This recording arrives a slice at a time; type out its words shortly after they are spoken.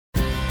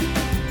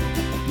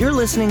You're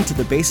listening to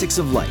The Basics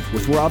of Life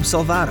with Rob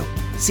Salvato,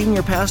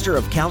 Senior Pastor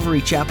of Calvary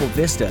Chapel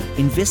Vista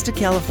in Vista,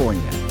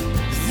 California.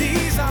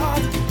 These are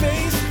the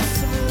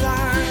basics of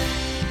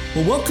life.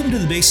 Well, welcome to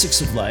The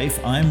Basics of Life.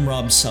 I'm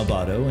Rob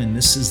Salvato, and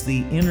this is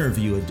the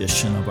interview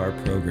edition of our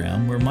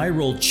program where my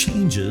role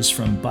changes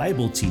from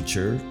Bible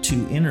teacher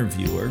to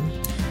interviewer.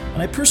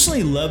 And I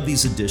personally love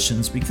these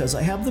editions because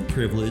I have the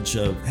privilege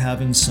of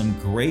having some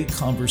great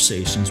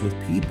conversations with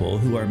people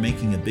who are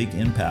making a big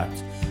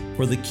impact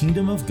for the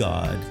kingdom of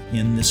God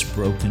in this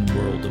broken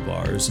world of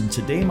ours. And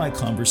today my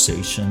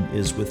conversation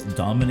is with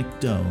Dominic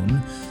Done,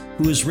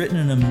 who has written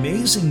an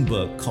amazing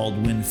book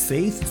called When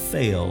Faith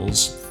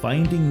Fails,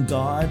 Finding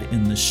God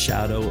in the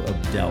Shadow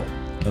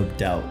of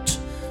Doubt.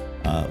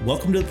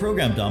 Welcome to the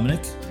program,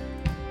 Dominic.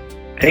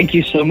 Thank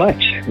you so much.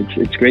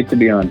 It's great to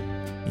be on.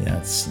 Yeah,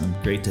 it's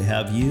great to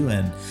have you.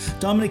 And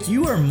Dominic,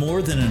 you are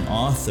more than an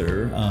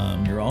author.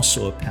 You're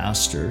also a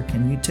pastor.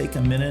 Can you take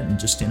a minute and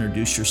just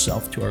introduce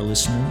yourself to our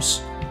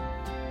listeners?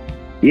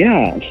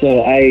 Yeah,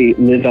 so I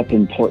live up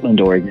in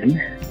Portland,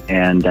 Oregon,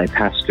 and I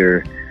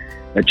pastor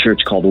a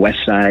church called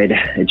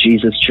Westside, a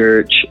Jesus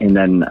Church, and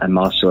then I'm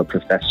also a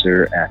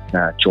professor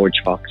at George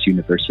Fox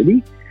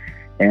University.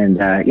 And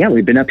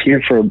we've been up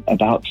here for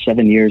about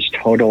 7 years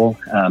total.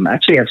 I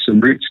actually have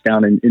some roots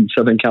down in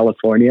Southern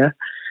California,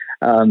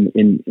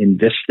 in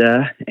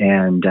Vista,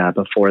 and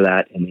before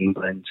that in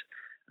England.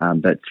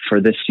 But for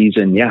this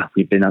season,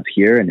 we've been up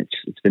here, and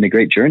it's been a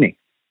great journey.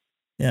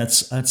 Yeah,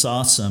 that's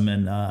awesome,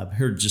 and I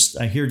hear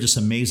just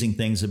amazing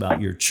things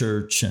about your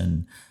church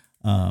and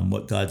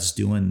what God's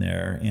doing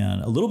there.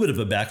 And a little bit of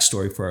a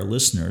backstory for our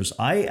listeners: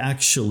 I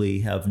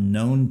actually have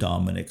known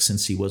Dominic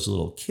since he was a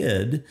little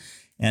kid,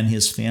 and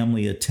his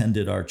family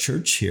attended our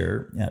church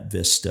here at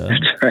Vista.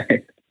 That's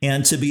right.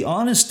 And to be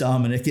honest,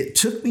 Dominic, it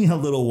took me a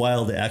little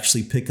while to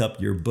actually pick up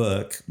your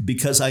book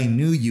because I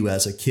knew you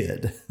as a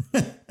kid.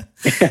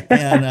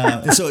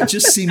 and so it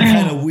just seemed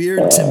kind of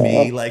weird to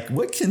me, like,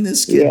 what can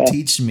this kid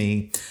teach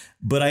me?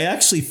 But I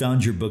actually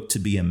found your book to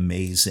be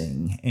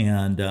amazing.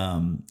 And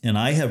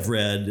I have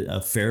read a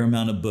fair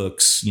amount of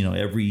books. You know,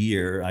 every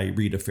year I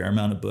read a fair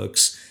amount of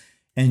books.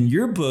 And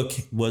your book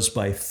was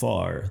by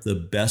far the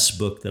best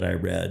book that I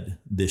read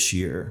this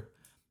year.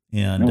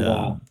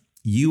 And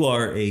you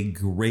are a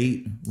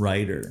great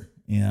writer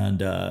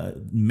and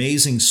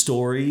amazing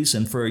stories.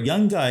 And for a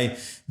young guy,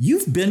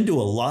 you've been to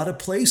a lot of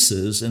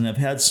places and have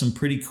had some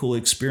pretty cool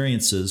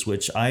experiences,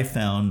 which I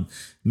found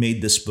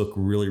made this book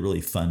really,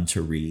 really fun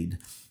to read.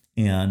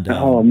 And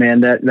oh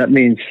man, that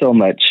means so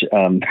much.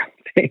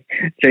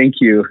 Thank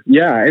you.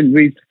 Yeah, and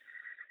we've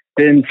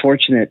been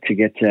fortunate to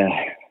get to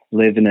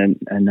live in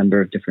a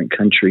number of different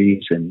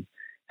countries and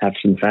have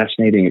some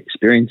fascinating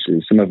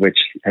experiences, some of which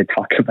I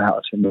talk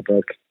about in the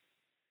book.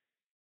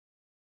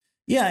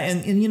 Yeah,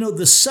 and you know,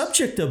 the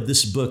subject of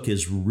this book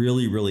is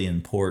really, really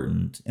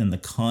important, and the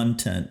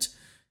content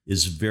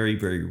is very,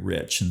 very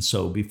rich. And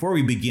so before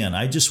we begin,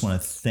 I just want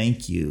to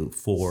thank you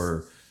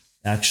for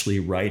actually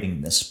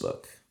writing this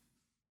book.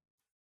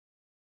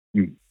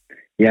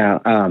 Yeah,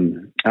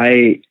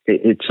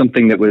 it's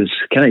something that was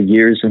kind of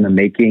years in the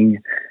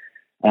making.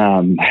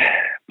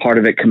 Part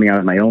of it coming out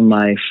of my own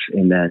life,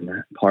 and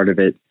then part of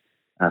it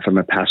from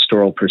a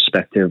pastoral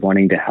perspective,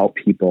 wanting to help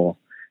people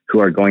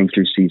who are going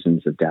through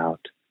seasons of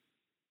doubt.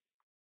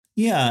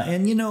 Yeah,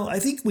 and you know, I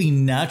think we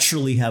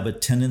naturally have a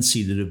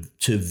tendency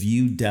to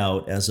view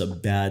doubt as a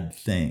bad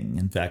thing.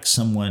 In fact,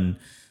 someone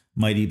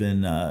might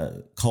even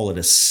call it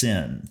a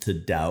sin to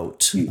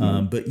doubt.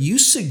 Mm-hmm. But you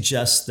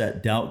suggest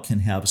that doubt can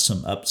have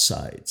some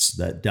upsides,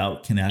 that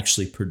doubt can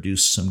actually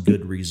produce some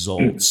good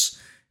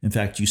results. In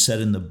fact, you said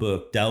in the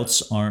book,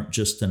 doubts aren't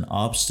just an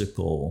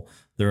obstacle,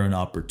 they're an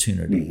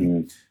opportunity.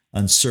 Mm-hmm.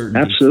 Uncertainty.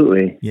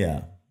 Absolutely.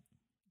 Yeah.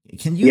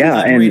 Can you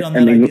elaborate on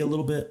that idea a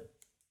little bit?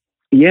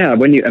 Yeah,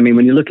 when you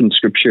look in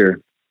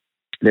Scripture,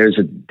 there's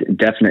a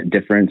definite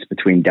difference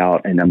between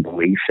doubt and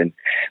unbelief, and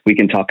we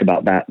can talk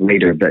about that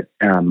later. But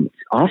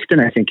often,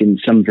 I think in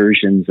some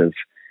versions of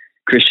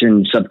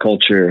Christian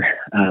subculture,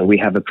 we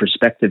have a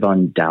perspective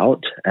on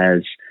doubt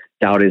as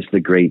doubt is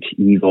the great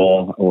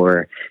evil,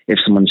 or if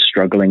someone's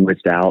struggling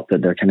with doubt,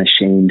 that they're kind of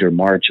shamed or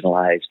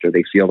marginalized, or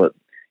they feel that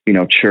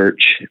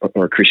church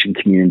or Christian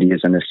community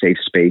is in a safe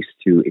space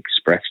to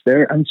express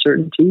their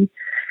uncertainty.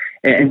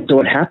 And so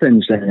what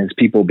happens then is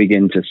people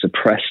begin to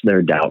suppress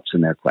their doubts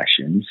and their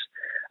questions,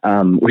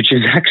 which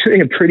is actually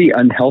a pretty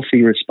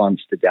unhealthy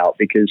response to doubt,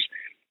 because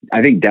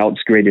I think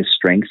doubt's greatest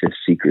strength is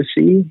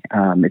secrecy.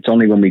 It's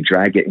only when we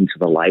drag it into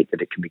the light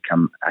that it can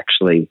become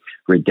actually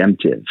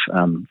redemptive.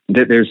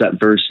 There's that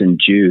verse in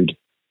Jude,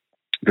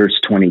 verse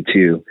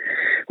 22,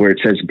 where it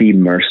says, "Be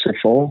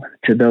merciful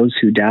to those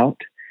who doubt."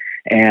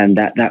 And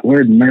that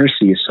word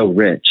mercy is so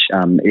rich.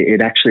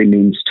 It actually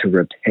means to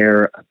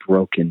repair a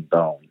broken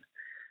bone.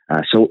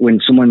 So when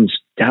someone's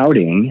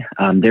doubting,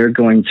 they're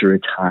going through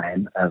a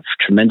time of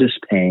tremendous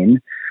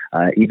pain,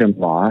 even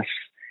loss.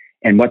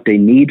 And what they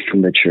need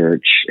from the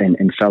church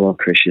and fellow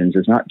Christians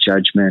is not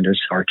judgment or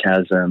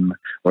sarcasm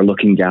or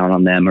looking down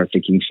on them or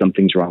thinking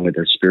something's wrong with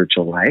their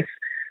spiritual life,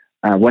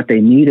 what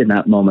they need in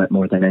that moment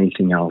more than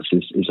anything else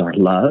is our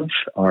love,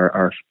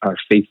 our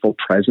faithful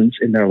presence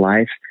in their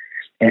life,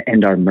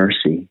 and our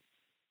mercy.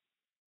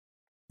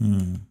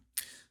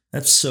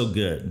 That's so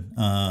good.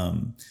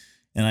 And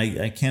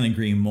I can't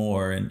agree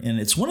more. And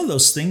it's one of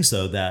those things,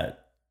 though,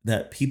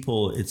 that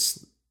people,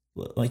 it's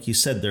like you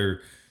said,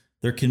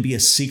 there can be a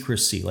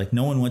secrecy. Like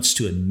no one wants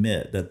to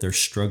admit that they're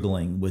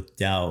struggling with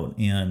doubt.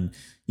 And,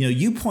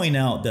 you point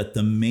out that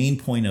the main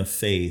point of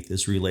faith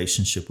is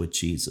relationship with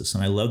Jesus.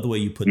 And I love the way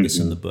you put this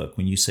in the book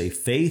when you say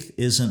faith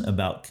isn't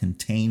about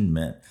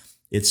containment.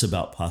 It's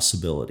about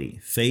possibility.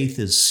 Faith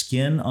is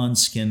skin on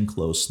skin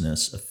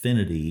closeness,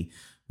 affinity,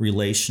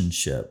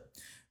 relationship.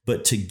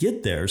 But to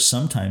get there,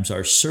 sometimes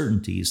our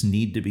certainties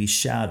need to be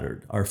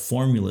shattered, our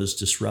formulas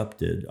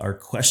disrupted, our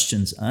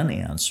questions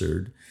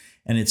unanswered.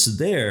 And it's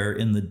there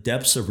in the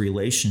depths of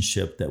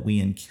relationship that we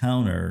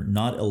encounter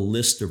not a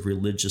list of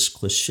religious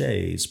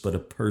cliches, but a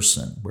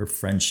person where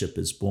friendship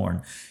is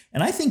born.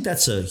 And I think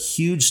that's a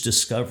huge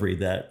discovery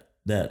that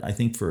I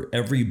think for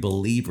every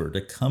believer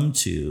to come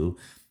to.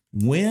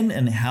 When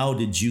and how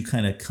did you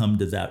kind of come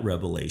to that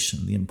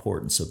revelation, the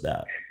importance of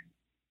that?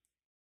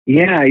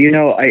 Yeah,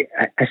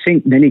 I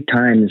think many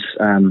times,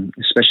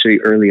 especially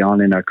early on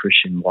in our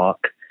Christian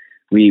walk,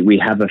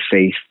 we have a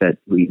faith that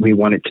we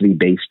want it to be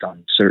based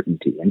on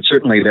certainty. And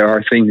certainly there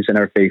are things in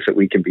our faith that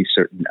we can be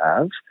certain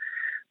of.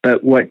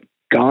 But what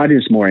God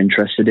is more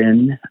interested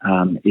in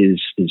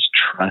is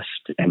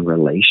trust and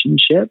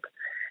relationship.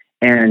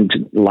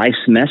 And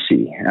life's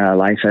messy.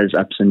 Life has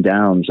ups and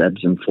downs,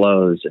 ebbs and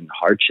flows, and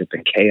hardship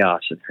and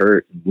chaos and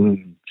hurt and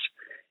wounds.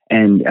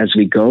 And as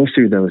we go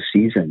through those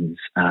seasons,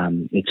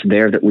 it's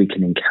there that we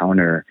can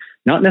encounter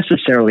not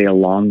necessarily a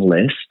long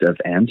list of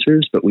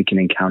answers, but we can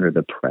encounter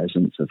the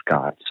presence of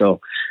God. So,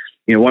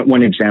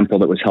 one example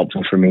that was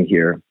helpful for me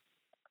here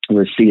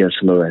was C.S.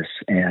 Lewis.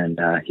 And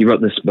he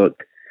wrote this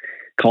book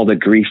called A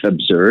Grief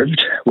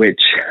Observed,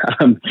 which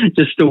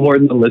just to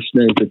warn the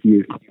listeners, if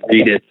you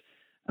read it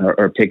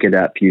or pick it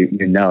up,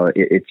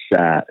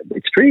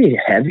 it's pretty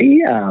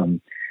heavy.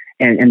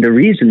 And the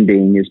reason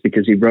being is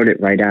because he wrote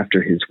it right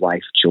after his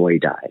wife, Joy,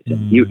 died.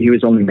 And he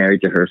was only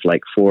married to her for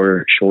like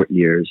 4 short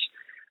years.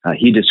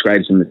 He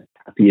describes them as the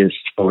happiest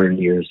 4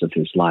 years of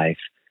his life.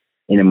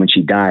 And then when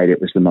she died,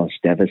 it was the most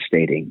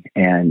devastating.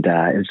 And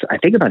it was, I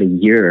think, about a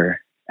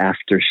year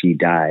after she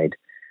died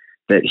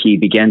that he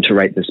began to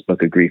write this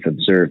book, A Grief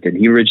Observed. And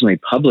he originally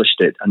published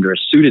it under a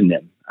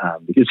pseudonym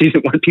because he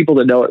didn't want people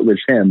to know it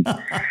was him.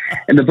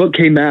 And the book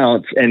came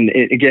out. And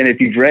again, if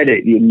you've read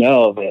it, you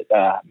know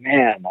that,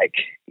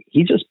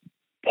 he's just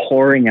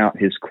pouring out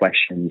his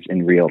questions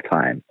in real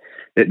time.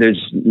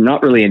 There's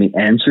not really any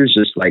answers,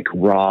 just like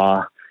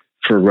raw,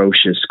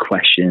 ferocious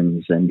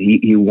questions. And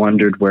he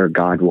wondered where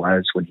God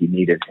was when he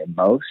needed him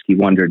most. He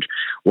wondered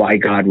why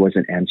God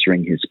wasn't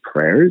answering his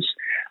prayers.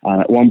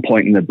 At one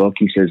point in the book,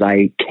 he says,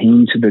 I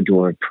came to the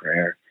door of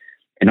prayer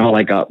and all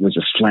I got was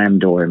a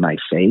slammed door in my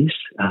face.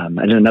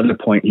 At another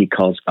point, he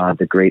calls God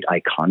the great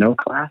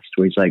iconoclast,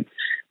 where he's like,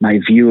 my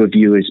view of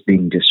you is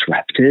being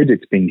disrupted.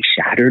 It's being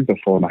shattered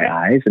before my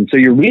eyes. And so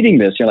you're reading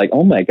this, you're like,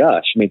 oh my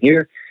gosh. I mean,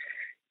 here,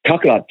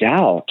 talk about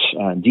doubt,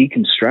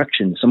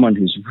 deconstruction, someone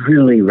who's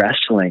really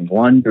wrestling,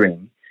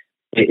 wondering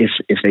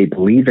if they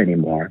believe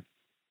anymore.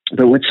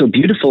 But what's so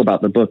beautiful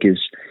about the book is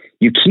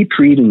you keep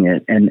reading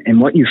it,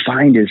 and what you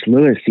find is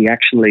Lewis, he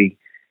actually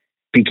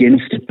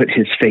begins to put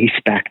his faith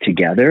back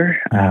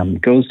together,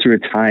 goes through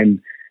a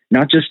time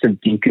not just of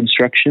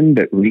deconstruction,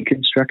 but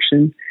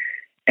reconstruction.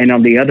 And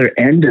on the other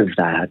end of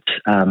that,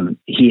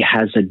 he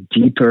has a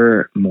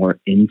deeper, more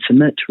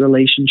intimate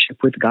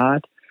relationship with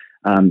God.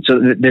 So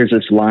there's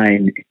this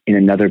line in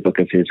another book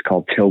of his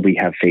called Till We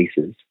Have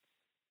Faces.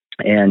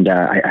 And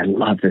I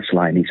love this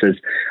line. He says,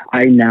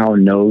 I now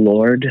know,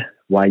 Lord,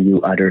 why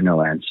you utter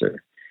no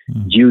answer.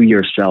 You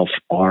yourself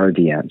are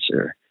the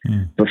answer.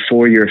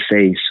 Before your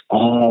face,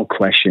 all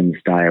questions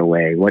die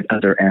away. What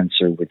other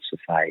answer would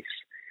suffice?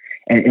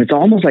 And it's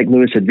almost like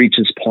Lewis had reached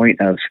this point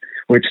of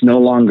where it's no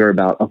longer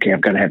about, okay,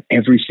 I've got to have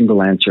every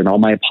single answer and all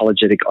my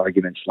apologetic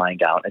arguments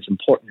lined out, as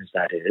important as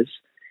that is.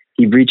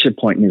 He reached a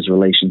point in his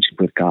relationship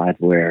with God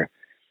where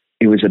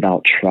it was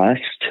about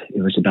trust.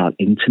 It was about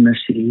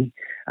intimacy,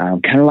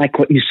 kind of like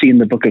what you see in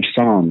the book of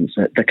Psalms,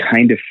 the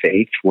kind of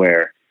faith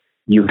where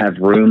you have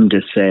room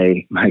to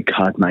say, my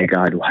God,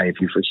 why have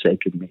you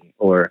forsaken me?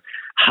 Or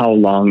how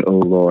long, O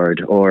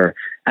Lord? Or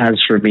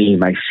as for me,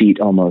 my feet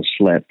almost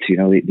slipped.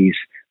 These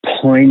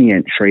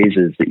poignant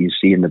phrases that you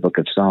see in the book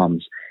of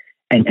Psalms.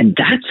 And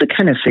that's the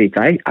kind of faith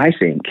I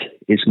think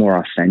is more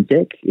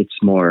authentic. It's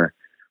more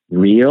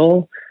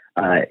real.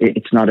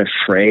 It's not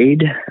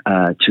afraid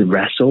to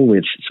wrestle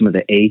with some of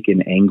the ache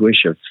and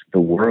anguish of the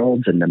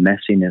world and the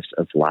messiness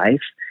of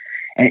life.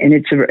 And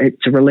it's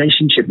a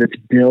relationship that's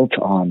built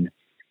on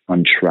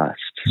trust.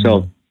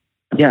 So,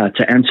 yeah,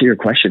 to answer your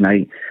question,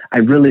 I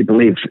really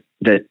believe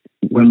that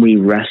when we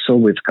wrestle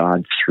with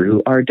God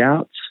through our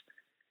doubts,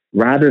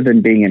 rather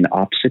than being an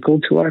obstacle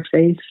to our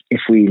faith,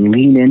 if we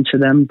lean into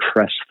them,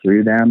 press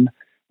through them,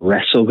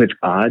 wrestle with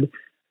God,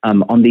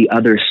 on the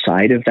other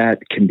side of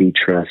that can be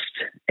trust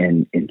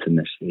and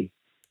intimacy.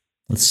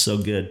 That's so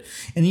good.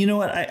 And you know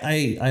what?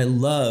 I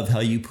love how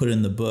you put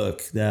in the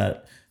book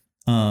that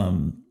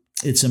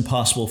it's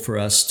impossible for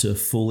us to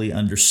fully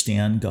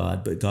understand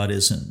God, but God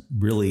isn't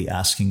really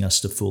asking us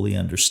to fully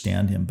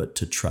understand him, but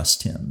to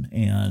trust him.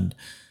 And,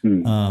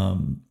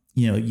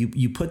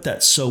 you put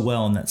that so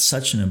well, and that's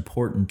such an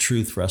important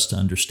truth for us to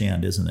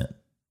understand, isn't it?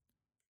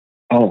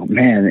 Oh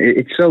man,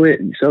 it's so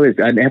is.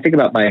 I think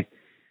about my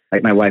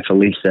wife,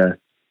 Elisa.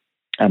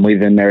 We've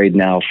been married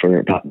now for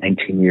about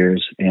 19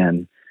 years,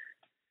 and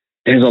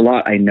there's a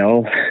lot I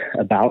know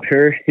about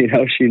her.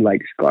 She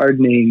likes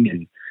gardening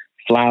and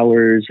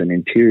flowers and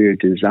interior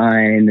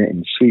design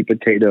and sweet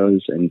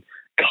potatoes and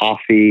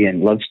coffee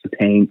and loves to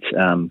paint.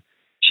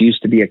 She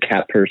used to be a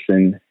cat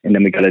person, and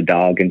then we got a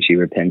dog and she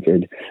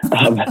repented.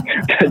 But,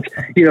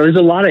 there's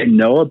a lot I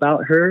know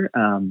about her.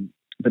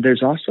 But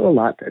there's also a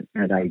lot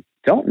that I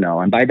don't know.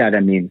 And by that, I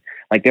mean,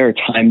 like, there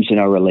are times in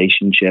our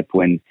relationship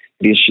when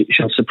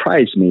she'll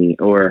surprise me,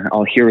 or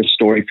I'll hear a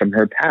story from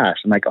her past.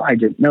 I'm like, oh, I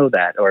didn't know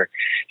that. Or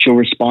she'll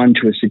respond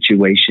to a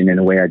situation in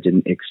a way I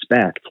didn't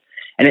expect.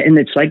 And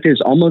it's like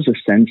there's almost a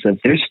sense of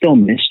there's still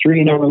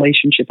mystery in our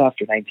relationship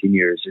after 19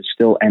 years. There's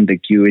still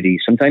ambiguity,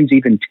 sometimes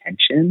even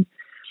tension.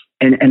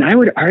 And I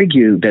would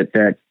argue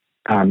that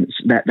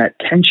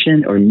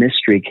tension or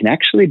mystery can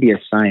actually be a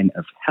sign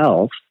of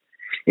health.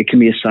 It can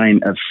be a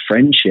sign of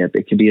friendship.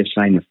 It can be a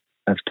sign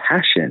of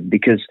passion.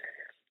 Because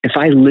if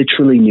I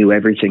literally knew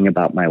everything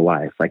about my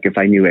wife, like if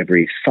I knew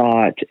every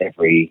thought,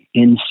 every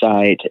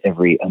insight,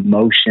 every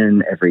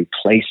emotion, every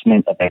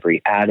placement of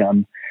every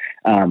atom,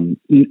 and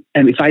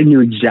if I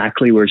knew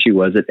exactly where she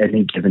was at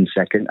any given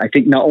second, I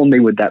think not only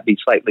would that be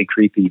slightly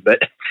creepy, but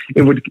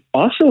it would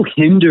also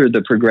hinder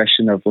the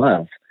progression of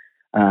love.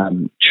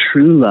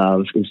 True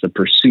love is the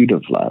pursuit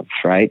of love,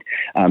 right?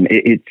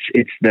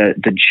 It's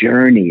the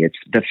journey. It's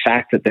the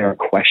fact that there are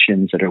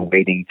questions that are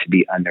waiting to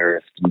be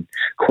unearthed, and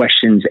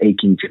questions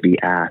aching to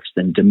be asked,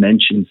 and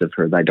dimensions of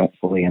her that I don't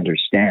fully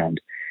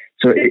understand.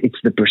 So it's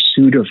the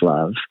pursuit of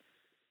love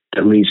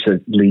that leads to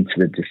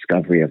the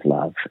discovery of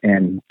love.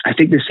 And I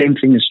think the same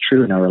thing is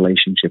true in our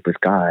relationship with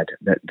God,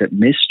 that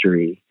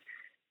mystery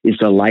is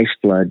the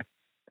lifeblood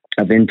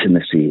of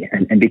intimacy.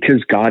 And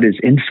because God is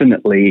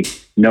infinitely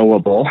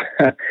knowable,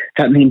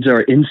 that means there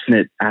are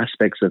infinite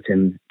aspects of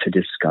him to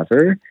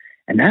discover.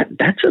 And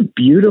that's a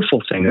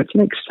beautiful thing. That's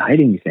an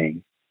exciting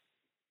thing.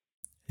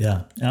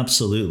 Yeah,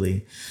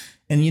 absolutely.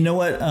 And you know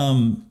what?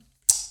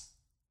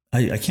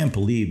 I can't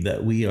believe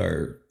that we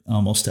are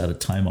almost out of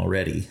time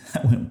already.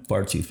 That went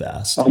far too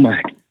fast. Oh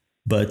my.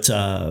 But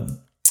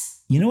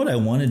you know what I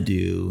want to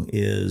do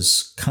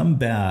is come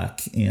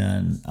back,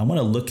 and I want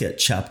to look at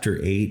chapter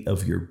 8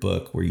 of your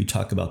book where you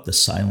talk about the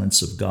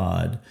silence of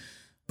God.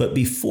 But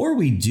before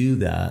we do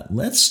that,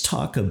 let's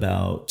talk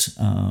about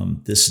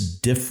this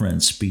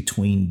difference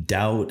between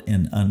doubt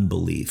and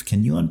unbelief.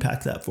 Can you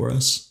unpack that for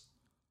us?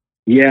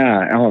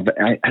 Yeah,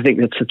 I think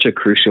that's such a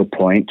crucial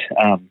point.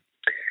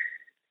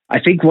 I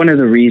think one of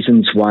the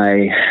reasons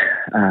why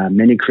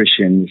many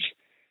Christians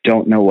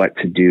don't know what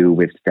to do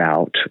with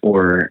doubt,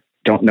 or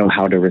don't know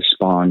how to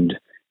respond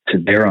to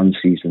their own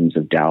seasons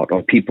of doubt,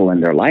 or people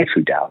in their life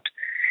who doubt,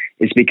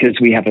 is because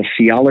we have a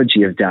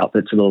theology of doubt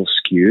that's a little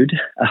skewed.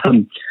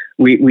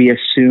 We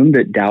assume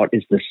that doubt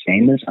is the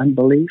same as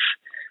unbelief,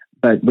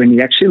 but when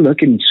you actually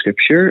look in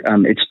Scripture,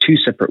 it's two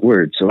separate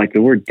words. So, like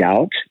the word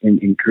doubt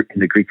in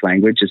the Greek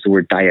language is the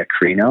word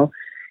diakrino,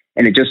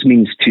 and it just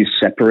means to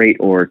separate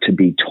or to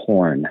be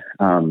torn.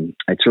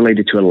 It's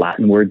related to a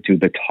Latin word,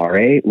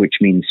 dubitare, which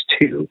means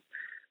two.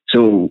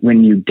 So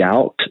when you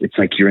doubt, it's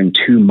like you're in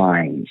two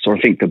minds. Or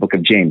think the book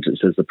of James, it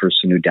says the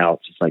person who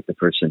doubts is like the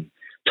person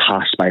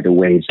tossed by the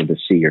waves of the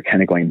sea. You're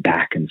kind of going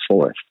back and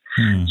forth.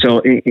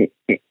 So it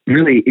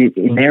really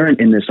inherent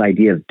in this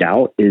idea of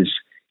doubt is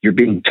you're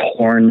being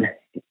torn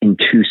in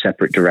two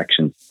separate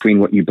directions,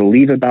 between what you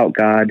believe about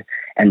God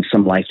and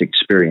some life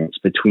experience,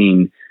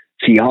 between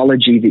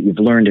theology that you've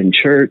learned in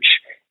church,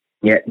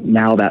 yet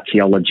now that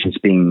theology is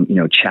being,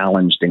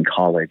 challenged in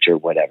college or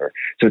whatever.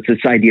 So it's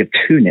this idea of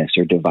two-ness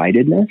or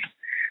dividedness.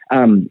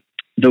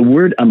 The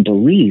word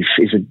unbelief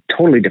is a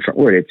totally different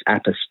word. It's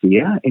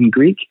apostia in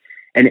Greek,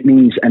 and it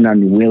means an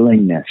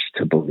unwillingness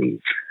to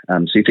believe.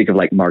 So you think of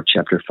like Mark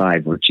chapter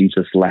 5, where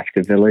Jesus left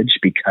the village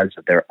because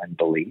of their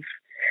unbelief.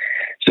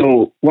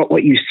 So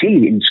what you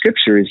see in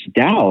Scripture is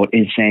doubt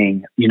is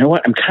saying, you know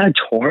what, I'm kind of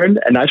torn,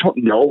 and I don't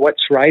know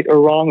what's right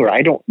or wrong, or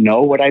I don't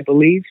know what I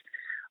believe.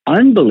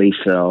 Unbelief,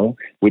 though,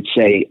 would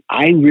say,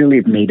 I really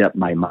have made up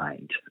my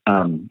mind.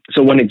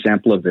 So one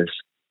example of this,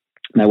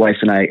 my wife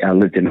and I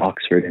lived in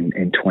Oxford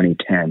in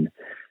 2010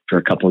 for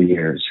a couple of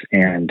years.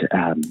 And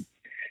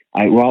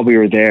while we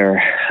were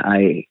there,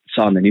 I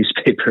saw in the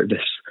newspaper this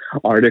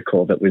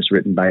article that was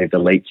written by the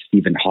late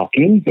Stephen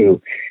Hawking,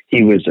 who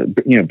he was a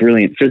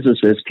brilliant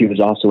physicist. He was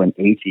also an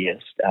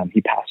atheist.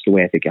 He passed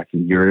away, I think, a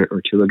year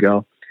or two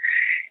ago.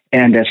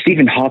 And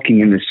Stephen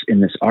Hawking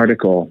in this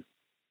article,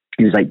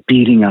 he was like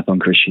beating up on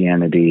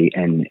Christianity.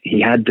 And he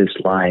had this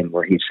line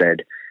where he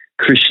said,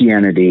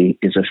 Christianity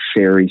is a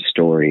fairy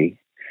story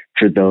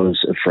for those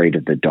afraid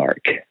of the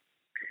dark.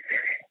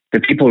 The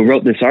people who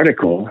wrote this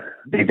article,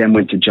 they then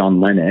went to John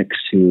Lennox,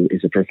 who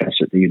is a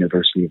professor at the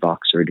University of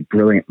Oxford, a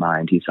brilliant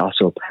mind. He's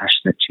also a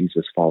passionate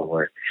Jesus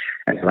follower.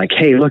 And they're like,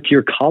 hey, look,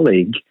 your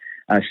colleague,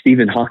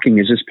 Stephen Hawking,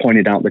 has just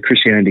pointed out that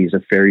Christianity is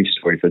a fairy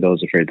story for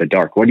those afraid of the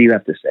dark. What do you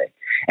have to say?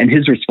 And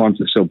his response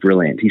is so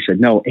brilliant. He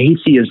said, no,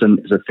 atheism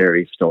is a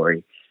fairy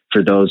story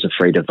for those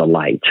afraid of the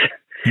light.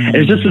 And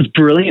it's just this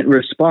brilliant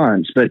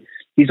response. But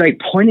he's like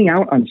pointing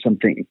out on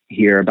something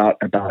here about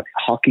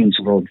Hawking's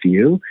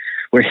worldview,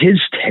 where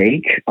his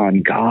take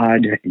on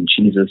God and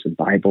Jesus and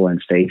Bible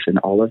and faith and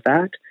all of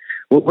that,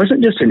 well, it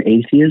wasn't just an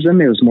atheism,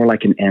 it was more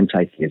like an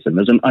anti-theism.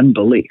 It was an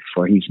unbelief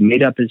where he's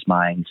made up his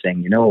mind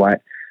saying, you know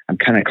what, I'm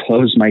kind of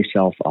closed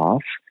myself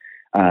off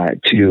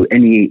to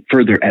any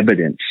further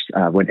evidence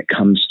when it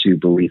comes to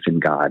belief in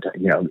God.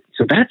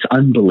 So that's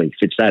unbelief.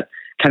 It's that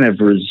kind of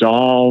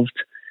resolved,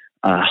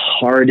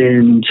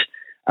 hardened,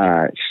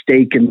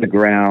 stake in the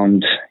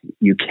ground,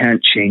 you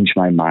can't change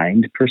my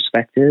mind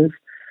perspective.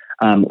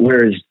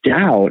 Whereas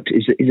doubt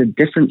is a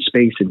different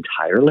space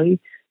entirely.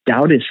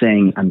 Doubt is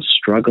saying, I'm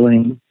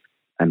struggling,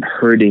 I'm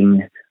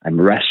hurting, I'm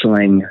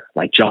wrestling,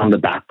 like John the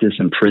Baptist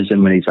in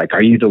prison when he's like,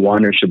 are you the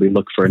one or should we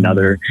look for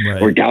another?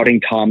 Right. Or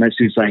doubting Thomas,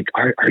 who's like,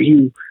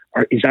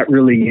 is that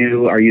really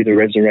you? Are you the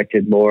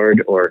resurrected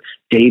Lord? Or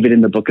David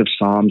in the book of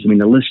Psalms. I mean,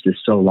 the list is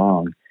so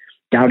long.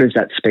 Doubt is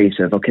that space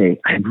of, okay,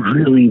 I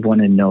really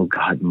want to know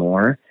God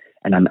more,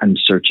 and I'm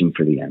searching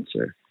for the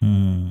answer.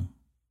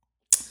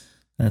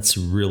 That's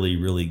really,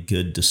 really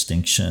good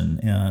distinction.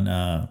 And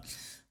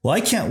well, I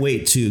can't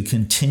wait to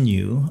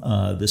continue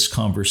this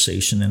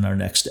conversation in our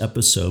next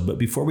episode. But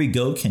before we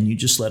go, can you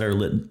just let our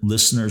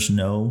listeners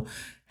know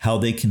how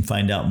they can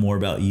find out more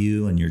about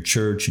you and your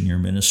church and your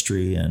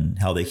ministry and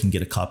how they can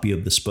get a copy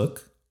of this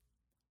book?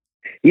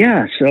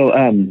 Yeah, so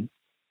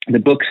the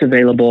book's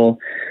available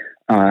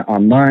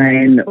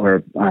online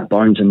or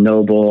Barnes &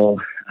 Noble,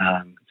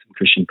 some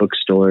Christian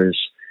bookstores.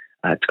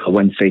 It's called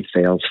When Faith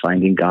Fails,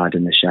 Finding God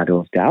in the Shadow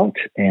of Doubt.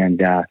 And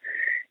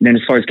then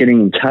as far as getting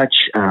in touch,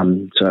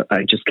 so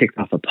I just kicked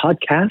off a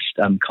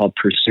podcast called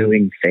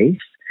Pursuing Faith.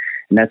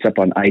 And that's up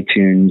on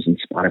iTunes and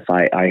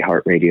Spotify,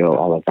 iHeartRadio,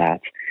 all of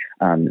that.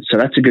 So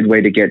that's a good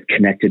way to get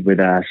connected with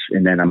us.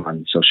 And then I'm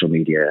on social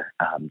media,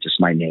 just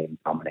my name,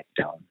 Dominic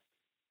Done.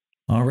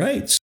 All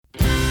right.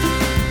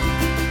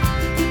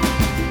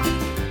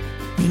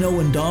 You know,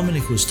 when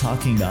Dominic was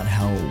talking about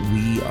how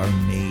we are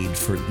made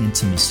for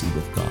intimacy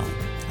with God,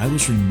 I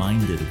was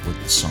reminded of what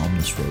the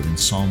psalmist wrote in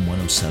Psalm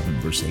 107,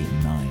 verse 8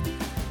 and 9,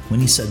 when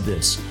he said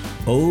this,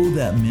 "Oh,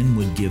 that men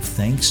would give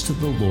thanks to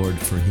the Lord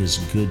for his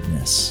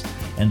goodness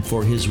and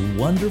for his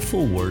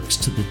wonderful works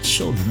to the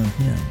children of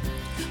men.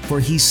 For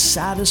he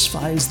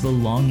satisfies the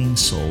longing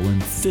soul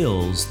and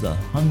fills the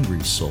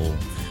hungry soul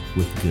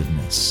with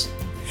goodness."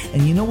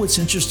 And you know what's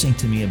interesting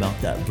to me about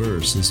that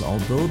verse is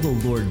although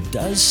the Lord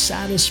does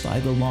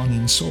satisfy the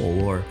longing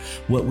soul, or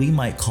what we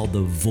might call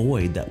the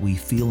void that we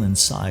feel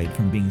inside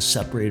from being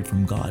separated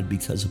from God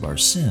because of our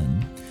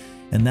sin,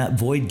 and that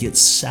void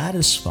gets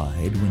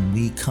satisfied when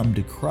we come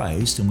to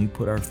Christ and we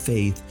put our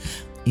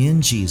faith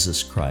in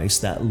Jesus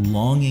Christ, that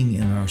longing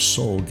in our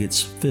soul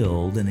gets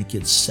filled and it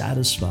gets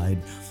satisfied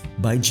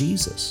by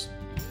Jesus.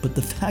 But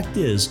the fact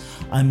is,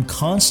 I'm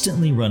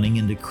constantly running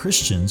into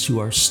Christians who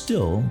are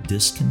still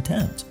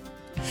discontent.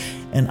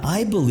 And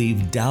I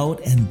believe doubt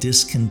and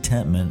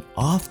discontentment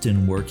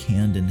often work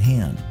hand in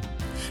hand.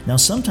 Now,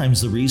 sometimes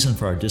the reason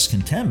for our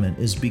discontentment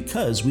is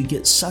because we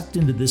get sucked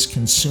into this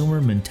consumer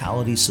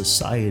mentality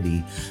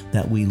society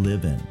that we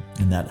live in,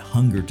 and that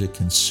hunger to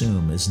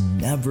consume is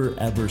never,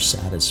 ever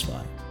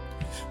satisfied.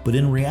 But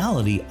in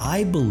reality,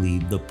 I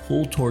believe the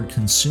pull toward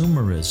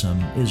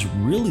consumerism is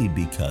really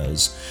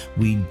because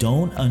we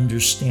don't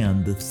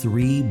understand the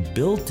three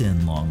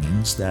built-in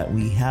longings that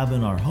we have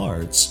in our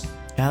hearts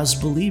as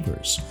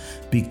believers.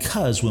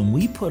 Because when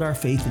we put our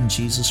faith in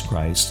Jesus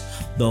Christ,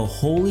 the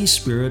Holy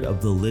Spirit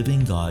of the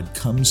living God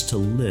comes to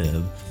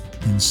live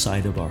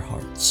inside of our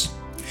hearts.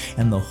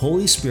 And the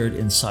Holy Spirit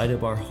inside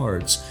of our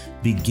hearts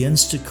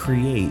begins to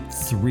create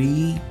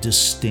three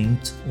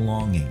distinct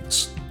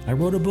longings. I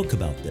wrote a book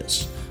about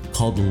this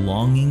called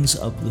Longings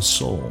of the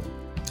Soul,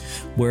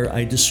 where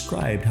I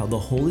described how the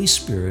Holy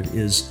Spirit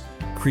is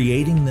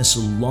creating this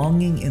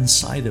longing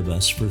inside of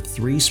us for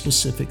three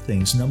specific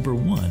things. Number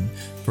one,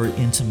 for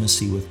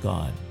intimacy with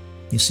God.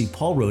 You see,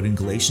 Paul wrote in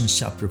Galatians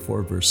chapter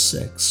 4, verse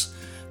 6,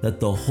 that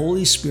the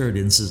Holy Spirit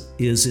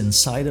is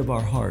inside of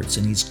our hearts,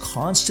 and he's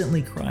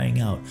constantly crying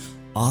out,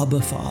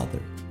 Abba,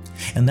 Father.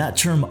 And that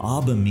term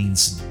Abba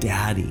means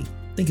daddy.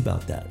 Think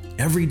about that.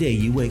 Every day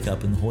you wake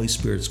up and the Holy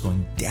Spirit's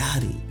going,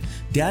 Daddy.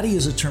 Daddy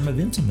is a term of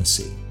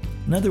intimacy.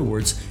 In other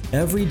words,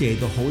 every day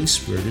the Holy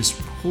Spirit is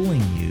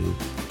pulling you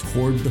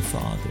toward the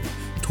Father,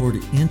 toward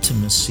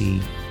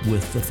intimacy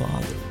with the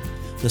Father.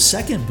 The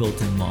second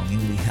built-in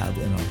longing we have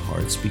in our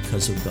hearts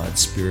because of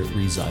God's Spirit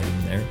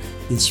residing there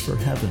is for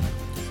heaven.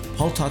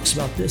 Paul talks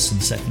about this in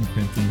 2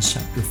 Corinthians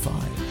chapter 5,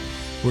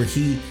 where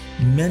he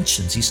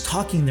mentions, he's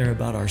talking there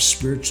about our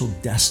spiritual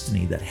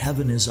destiny, that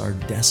heaven is our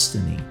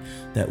destiny,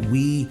 that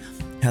we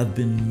have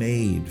been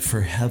made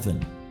for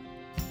heaven,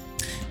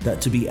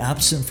 that to be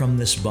absent from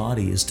this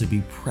body is to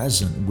be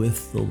present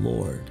with the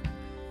Lord.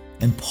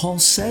 And Paul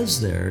says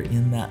there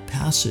in that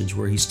passage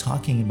where he's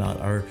talking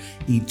about our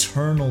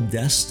eternal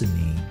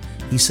destiny,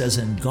 he says,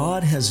 and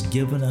God has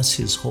given us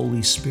his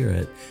Holy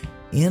Spirit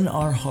in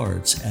our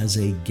hearts as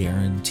a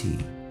guarantee,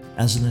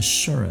 as an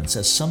assurance,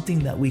 as something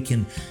that we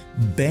can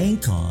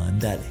bank on,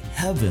 that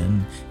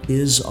heaven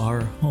is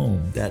our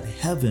home, that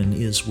heaven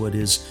is what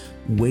is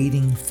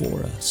waiting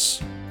for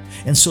us.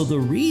 And so the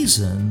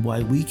reason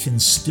why we can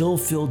still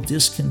feel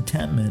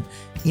discontentment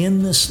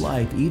in this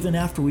life, even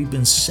after we've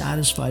been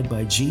satisfied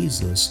by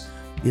Jesus,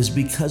 is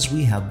because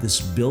we have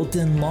this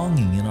built-in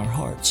longing in our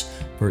hearts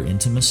for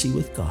intimacy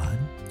with God,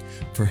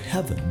 for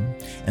heaven,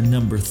 and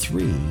number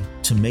 3,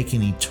 to make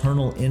an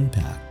eternal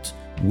impact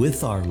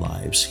with our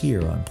lives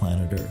here on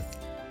planet Earth.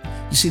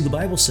 You see, the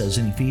Bible says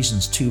in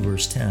Ephesians 2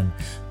 verse 10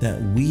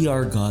 that we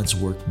are God's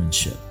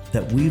workmanship,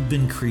 that we've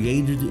been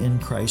created in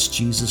Christ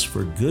Jesus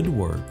for good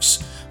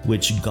works,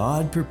 which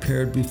God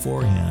prepared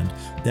beforehand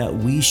that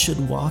we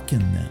should walk in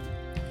them.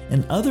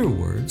 In other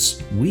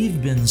words,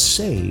 we've been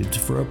saved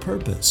for a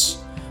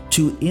purpose,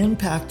 to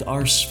impact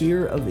our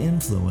sphere of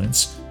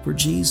influence for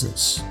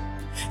Jesus.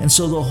 And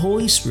so the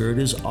Holy Spirit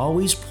is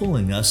always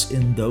pulling us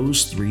in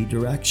those 3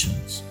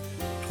 directions: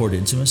 toward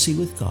intimacy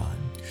with God,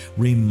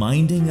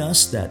 reminding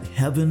us that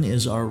heaven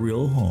is our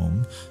real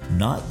home,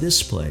 not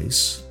this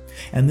place.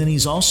 And then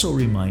he's also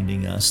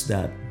reminding us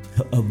that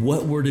of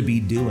what we're to be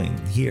doing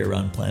here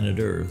on planet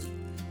Earth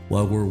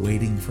while we're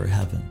waiting for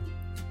heaven,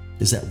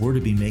 is that we're to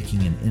be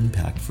making an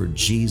impact for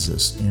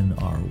Jesus in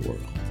our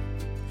world.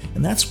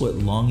 And that's what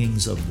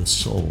Longings of the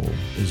Soul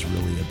is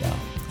really about.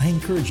 I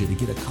encourage you to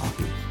get a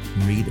copy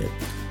and read it.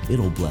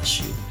 It'll bless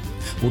you.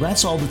 Well,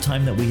 that's all the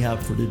time that we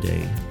have for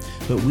today.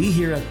 But we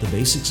here at The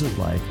Basics of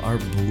Life are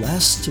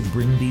blessed to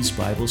bring these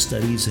Bible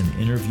studies and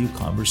interview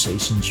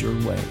conversations your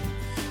way.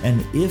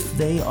 And if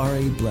they are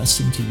a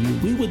blessing to you,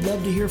 we would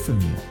love to hear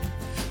from you.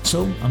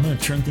 So I'm going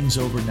to turn things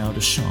over now to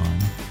Sean,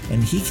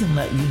 and he can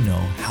let you know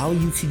how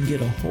you can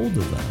get a hold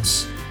of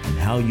us and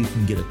how you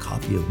can get a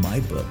copy of my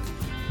book,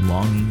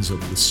 Longings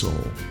of the Soul.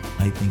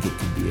 I think it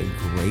could be a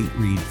great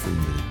read for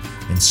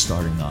you in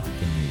starting off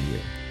the new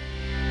year.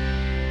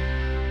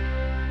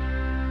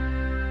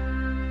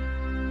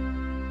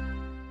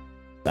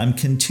 I'm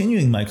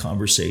continuing my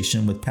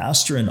conversation with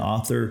pastor and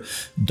author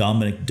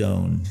Dominic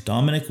Done.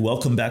 Dominic,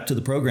 welcome back to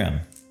the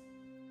program.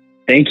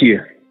 Thank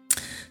you.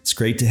 It's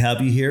great to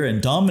have you here.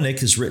 And Dominic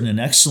has written an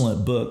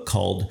excellent book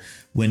called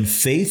When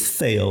Faith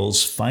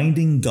Fails,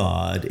 Finding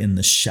God in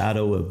the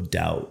Shadow of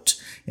Doubt.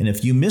 And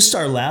if you missed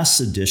our last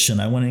edition,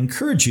 I want to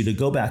encourage you to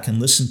go back and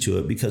listen to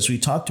it, because we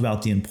talked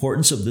about the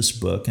importance of this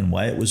book and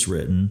why it was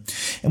written.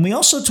 And we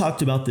also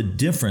talked about the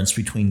difference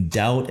between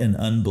doubt and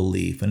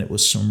unbelief. And it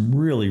was some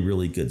really,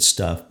 really good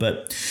stuff.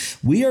 But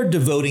we are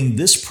devoting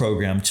this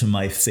program to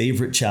my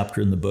favorite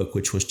chapter in the book,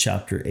 which was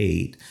chapter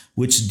 8,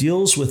 which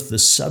deals with the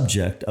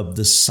subject of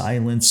the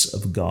silence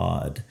of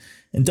God.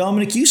 And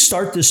Dominic, you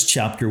start this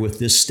chapter with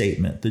this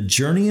statement: the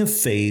journey of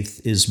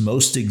faith is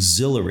most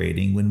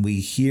exhilarating when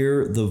we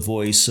hear the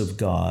voice of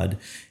God.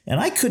 And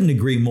I couldn't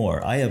agree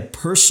more. I have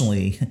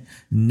personally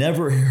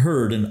never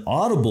heard an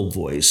audible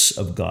voice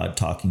of God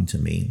talking to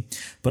me,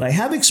 but I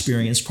have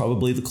experienced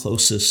probably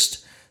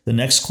the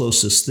next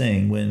closest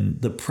thing, when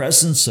the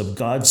presence of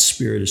God's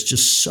Spirit is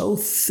just so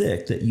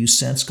thick that you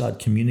sense God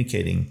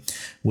communicating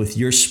with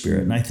your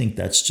spirit. And I think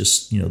that's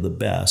just, the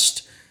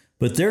best.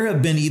 But there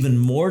have been even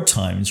more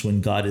times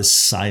when God is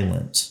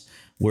silent,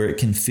 where it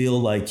can feel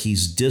like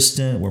he's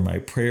distant, where my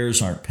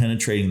prayers aren't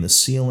penetrating the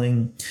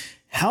ceiling.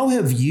 How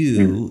have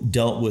you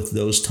dealt with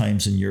those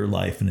times in your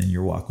life and in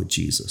your walk with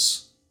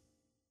Jesus?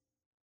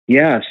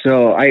 Yeah,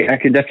 so I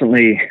can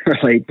definitely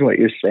relate to what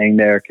you're saying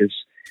there, because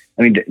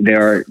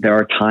there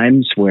are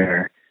times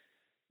where,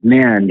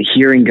 man,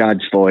 hearing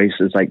God's voice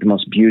is like the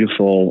most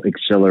beautiful,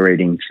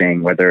 exhilarating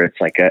thing, whether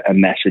it's like a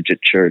message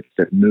at church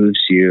that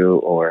moves you,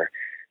 or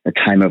a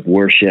time of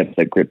worship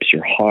that grips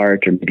your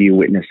heart, or maybe you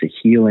witness a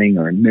healing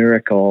or a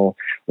miracle,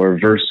 or a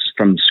verse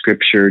from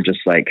scripture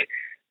just like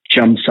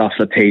jumps off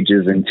the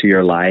pages into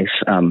your life.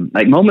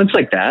 Like moments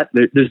like that,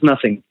 there's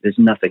nothing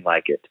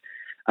like it.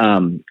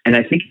 And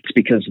I think it's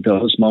because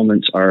those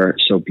moments are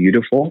so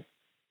beautiful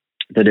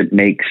that it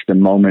makes the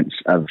moments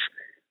of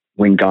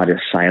when God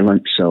is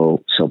silent so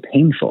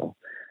painful.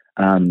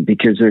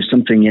 Because there's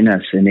something in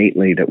us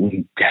innately that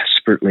we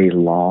desperately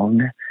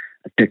long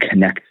to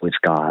connect with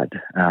God.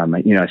 I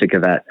think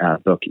of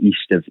that book,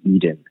 East of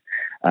Eden,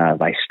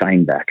 by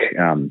Steinbeck,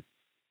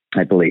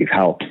 I believe,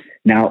 how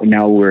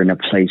now we're in a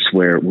place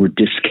where we're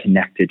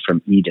disconnected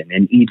from Eden.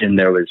 In Eden,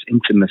 there was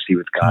intimacy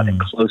with God and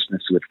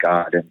closeness with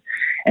God.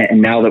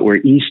 And now that we're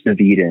east of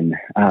Eden,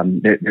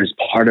 there's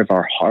part of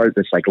our heart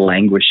that's like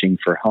languishing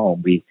for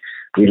home. We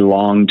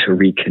long to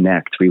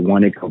reconnect. We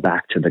want to go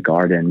back to the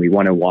garden. We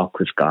want to walk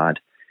with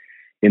God.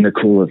 in the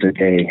cool of the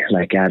day,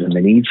 like Adam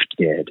and Eve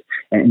did.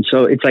 And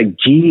so it's like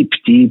deep,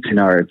 deep in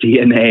our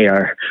DNA,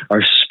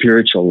 our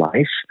spiritual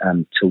life,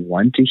 to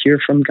want to hear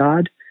from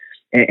God.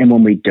 And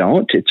when we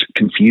don't, it's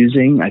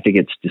confusing. I think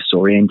it's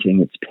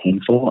disorienting. It's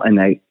painful. And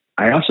I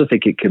also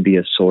think it could be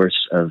a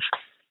source of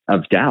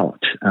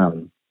doubt.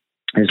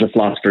 There's a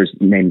philosopher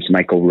named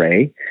Michael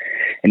Ray,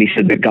 and he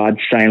said that God's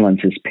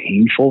silence is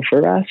painful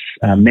for us.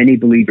 Many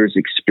believers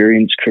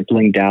experience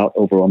crippling doubt,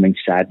 overwhelming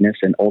sadness,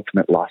 and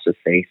ultimate loss of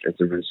faith as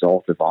a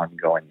result of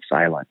ongoing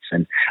silence.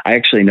 And I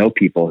actually know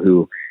people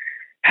who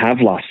have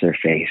lost their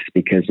faith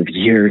because of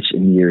years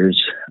and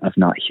years of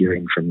not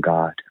hearing from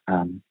God.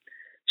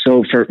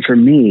 So for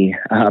me,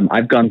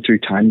 I've gone through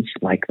times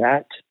like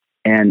that,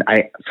 and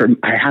I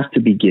have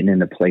to begin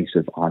in a place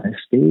of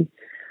honesty,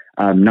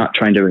 not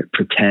trying to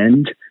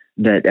pretend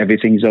that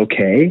everything's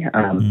okay,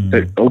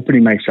 but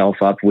opening myself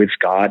up with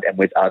God and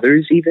with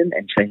others even,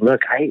 and saying,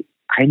 look, I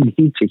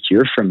need to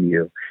hear from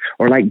you.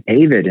 Or like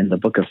David in the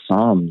book of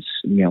Psalms,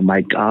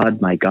 my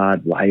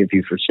God, why have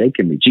you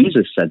forsaken me?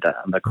 Jesus said that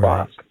on the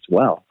cross as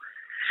well.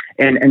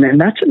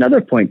 And that's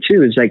another point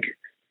too, is like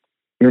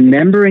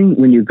remembering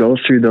when you go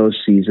through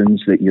those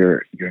seasons that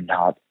you're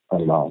not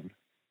alone.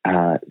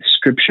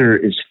 Scripture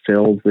is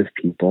filled with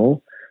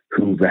people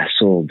who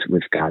wrestled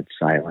with God's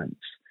silence.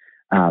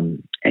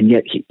 And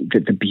yet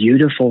the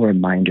beautiful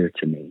reminder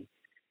to me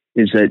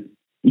is that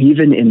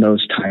even in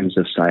those times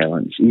of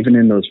silence, even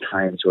in those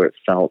times where it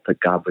felt that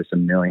God was a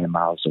million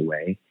miles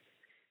away,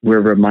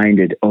 we're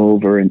reminded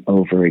over and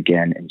over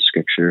again in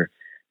Scripture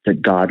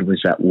that God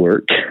was at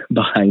work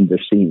behind the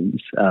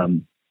scenes.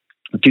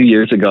 A few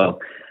years ago,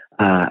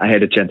 I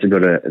had a chance to go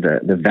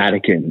to the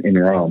Vatican in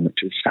Rome, which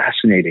was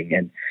fascinating.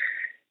 And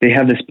they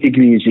have this big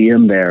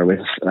museum there with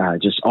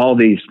just all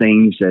these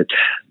things that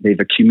they've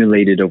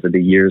accumulated over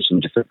the years from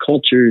different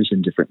cultures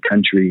and different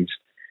countries.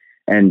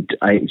 And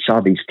I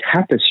saw these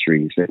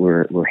tapestries that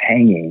were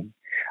hanging,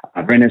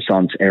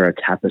 Renaissance era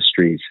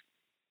tapestries.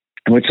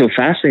 And what's so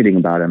fascinating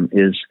about them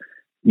is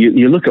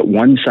you look at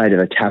one side of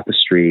a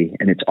tapestry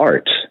and it's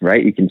art,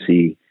 right? You can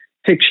see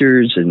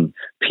pictures and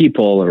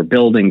people or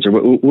buildings or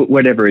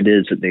whatever it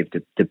is that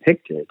they've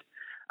depicted.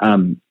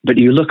 But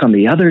you look on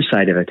the other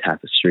side of a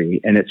tapestry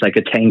and it's like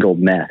a tangled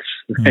mess.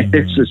 Right?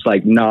 It's just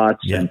like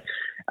knots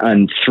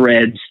and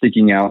threads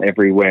sticking out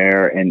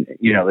everywhere. And,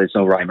 there's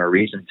no rhyme or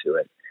reason to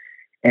it.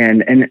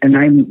 And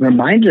I'm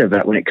reminded of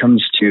that when it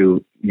comes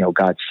to,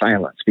 God's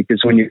silence,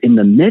 because when you're in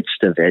the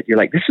midst of it, you're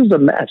like, this is a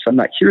mess. I'm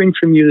not hearing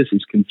from you. This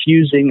is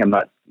confusing. I'm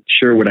not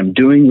sure what I'm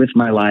doing with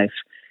my life.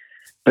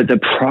 But the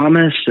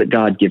promise that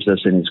God gives us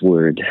in his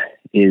word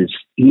is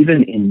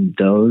even in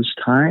those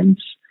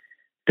times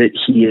that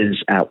he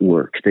is at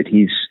work, that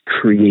he's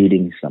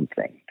creating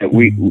something, that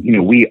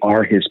we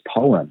are his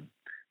poem,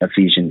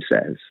 Ephesians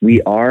says.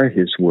 We are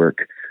his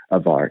work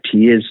of art.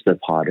 He is the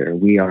potter.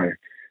 We are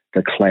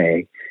the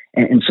clay.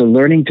 And so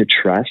learning to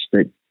trust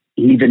that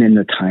even in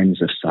the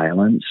times of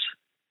silence,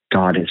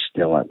 God is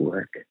still at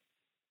work.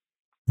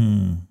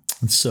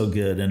 It's so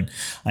good. And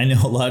I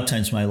know a lot of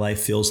times my life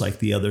feels like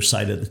the other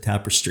side of the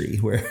tapestry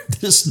where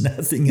just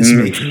nothing is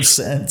making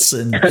sense.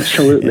 And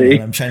absolutely.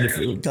 And I'm trying to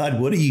feel, God,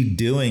 what are you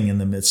doing in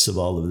the midst of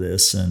all of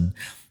this? And,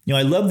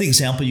 I love the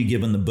example you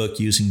give in the book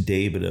using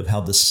David of how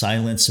the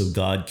silence of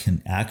God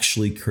can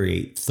actually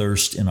create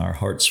thirst in our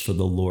hearts for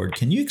the Lord.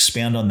 Can you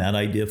expand on that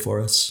idea for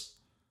us?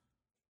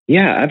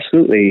 Yeah,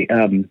 absolutely.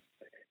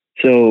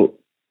 So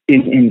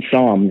in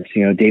Psalms,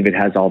 David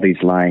has all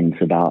these lines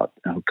about,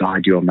 oh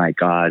God, you are my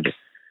God.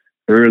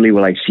 Early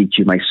will I seek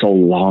you. My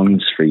soul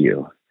longs for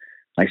you.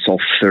 My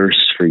soul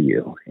thirsts for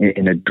you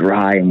in a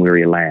dry and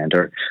weary land.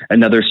 Or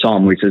another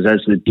psalm where he says,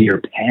 as the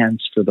deer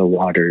pants for the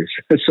waters,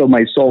 so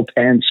my soul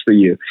pants for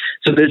you.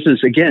 So there's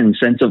this, again,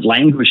 sense of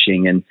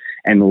languishing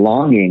and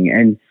longing.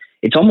 And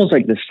it's almost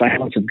like the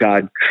silence of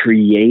God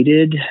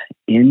created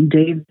in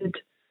David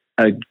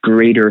a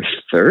greater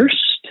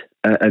thirst,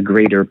 a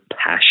greater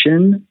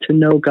passion to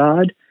know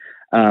God.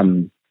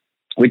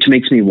 Which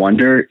makes me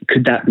wonder,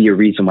 could that be a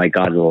reason why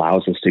God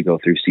allows us to go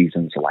through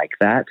seasons like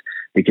that?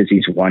 Because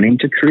he's wanting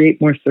to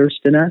create more thirst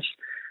in us?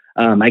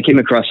 I came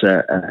across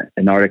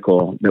an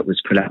article that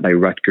was put out by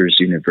Rutgers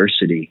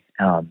University.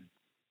 And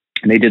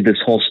they did this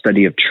whole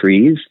study of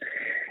trees.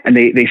 And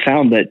they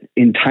found that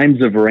in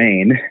times of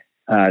rain,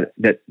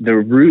 that the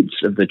roots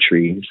of the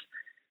trees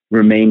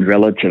remained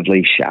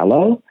relatively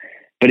shallow.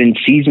 But in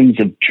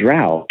seasons of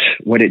drought,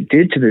 what it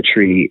did to the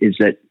tree is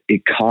that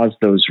it caused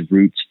those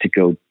roots to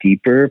go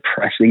deeper,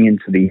 pressing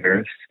into the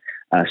earth,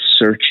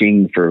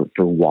 searching for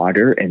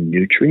water and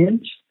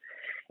nutrients.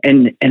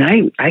 And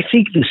I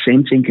think the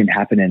same thing can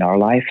happen in our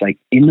life. Like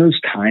in those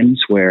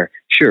times where,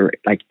 sure,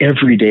 like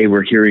every day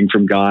we're hearing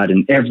from God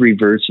and every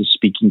verse is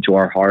speaking to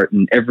our heart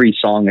and every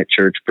song at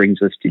church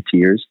brings us to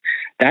tears.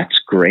 That's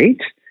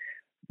great.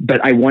 But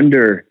I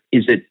wonder,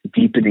 is it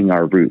deepening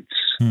our roots?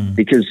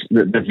 Because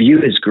the view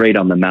is great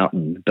on the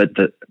mountain, but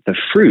the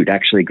fruit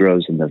actually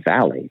grows in the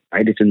valley,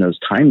 right? It's in those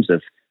times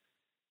of,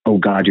 oh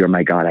God, you're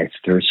my God, I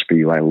thirst for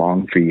you, I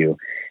long for you.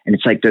 And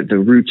it's like the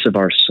roots of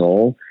our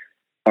soul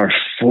are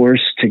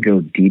forced to go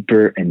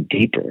deeper and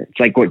deeper. It's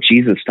like what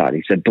Jesus taught.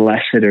 He said,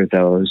 blessed are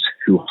those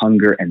who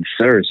hunger and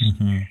thirst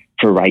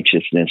for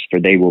righteousness, for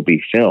they will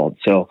be filled.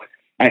 So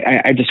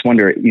I just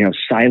wonder,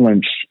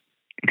 silence,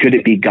 could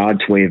it be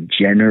God's way of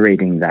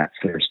generating that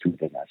thirst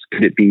within us?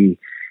 Could it be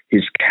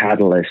his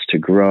catalyst to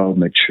grow,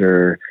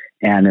 mature,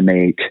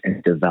 animate,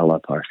 and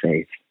develop our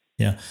faith?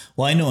 Yeah.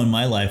 Well, I know in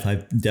my life,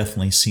 I've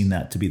definitely seen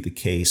that to be the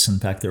case. In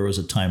fact, there was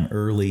a time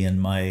early in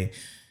my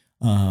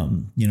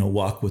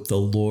walk with the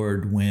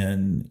Lord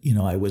when,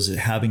 I was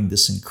having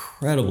this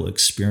incredible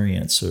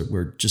experience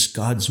where just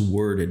God's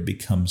word had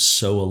become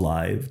so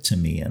alive to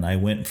me. And I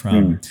went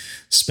from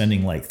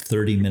spending like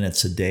 30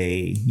 minutes a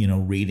day,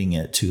 reading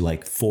it, to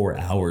like 4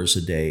 hours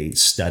a day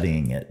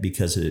studying it,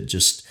 because it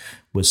just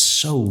was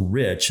so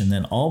rich. And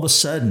then all of a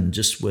sudden,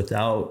 just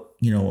without,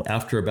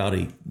 after about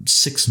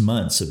 6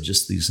 months of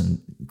just these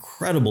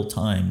incredible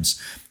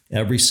times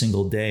every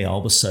single day, all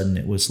of a sudden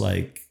it was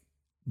like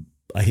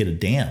I hit a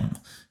dam.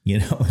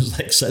 It was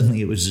like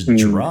suddenly it was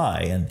just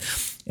dry,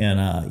 and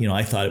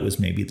I thought it was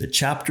maybe the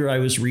chapter I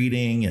was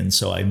reading, and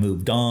so I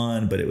moved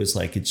on. But it was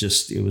like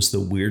it was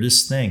the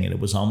weirdest thing, and it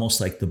was almost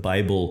like the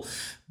Bible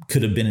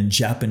could have been in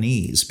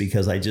Japanese,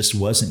 because I just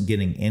wasn't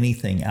getting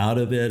anything out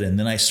of it. And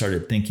then I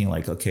started thinking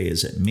like, okay,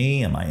 is it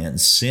me? Am I in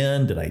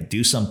sin? Did I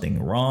do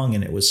something wrong?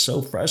 And it was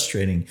so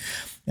frustrating.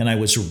 And I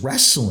was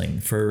wrestling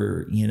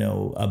for,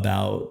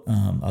 about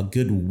a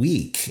good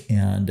week,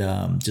 and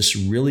just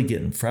really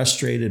getting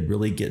frustrated,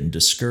 really getting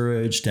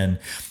discouraged. And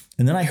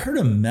then I heard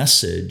a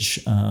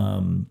message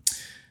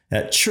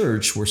at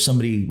church where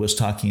somebody was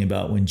talking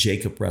about when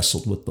Jacob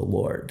wrestled with the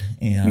Lord.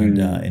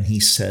 And he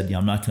said,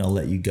 I'm not going to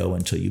let you go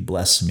until you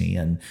bless me.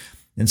 And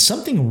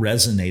something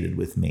resonated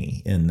with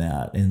me in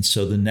that. And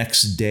so the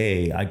next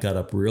day I got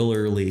up real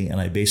early and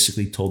I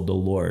basically told the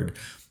Lord,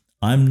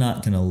 I'm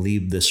not going to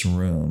leave this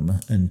room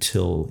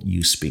until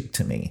you speak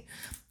to me.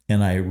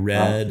 And I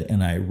read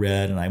and I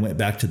read, and I went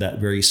back to that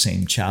very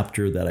same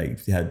chapter that I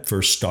had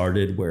first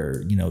started,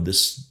 where,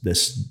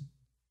 this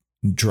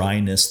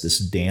dryness, this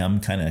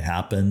dam kind of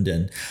happened.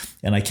 And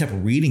I kept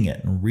reading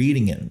it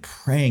and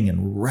praying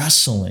and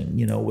wrestling,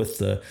 with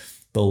the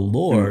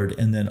Lord.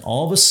 And then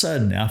all of a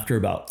sudden, after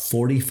about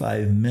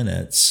 45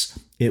 minutes,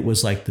 it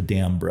was like the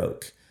dam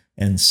broke.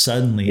 And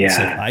suddenly it's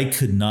like I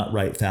could not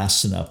write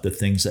fast enough the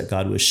things that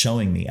God was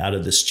showing me out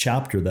of this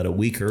chapter that a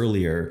week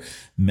earlier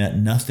meant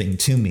nothing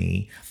to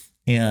me.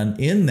 And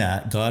in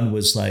that, God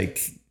was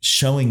like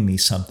showing me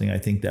something I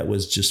think that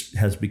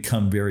has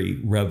become very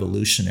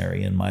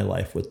revolutionary in my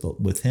life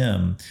with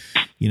him,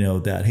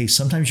 that, hey,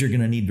 sometimes you're going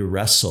to need to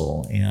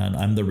wrestle, and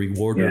I'm the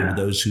rewarder of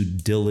those who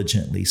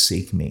diligently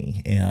seek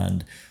me.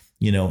 And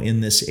in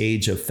this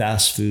age of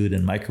fast food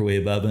and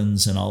microwave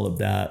ovens and all of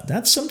that,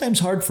 that's sometimes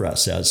hard for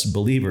us as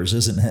believers,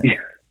 isn't it?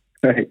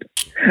 Yeah, right.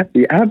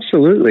 Yeah,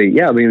 absolutely.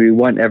 Yeah. I mean, we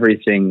want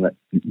everything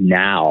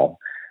now.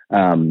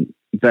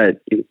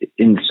 But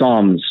in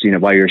Psalms,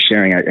 while you're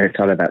sharing, I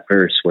thought of that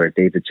verse where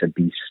David said,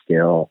 be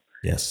still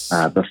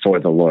before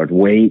the Lord,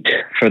 wait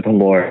for the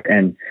Lord.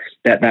 And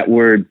that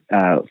word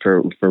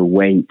for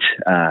wait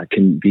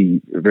can be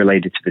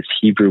related to this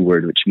Hebrew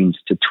word, which means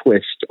to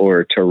twist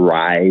or to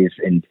rise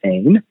in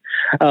pain.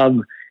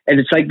 And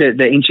it's like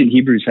the ancient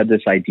Hebrews had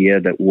this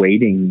idea that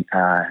waiting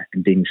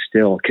and being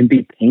still can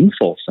be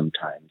painful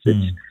sometimes.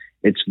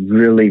 It's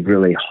really,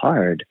 really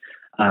hard.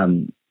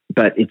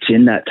 But it's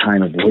in that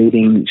time of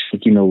waiting,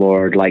 seeking the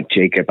Lord, like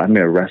Jacob, I'm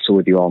going to wrestle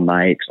with you all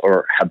night,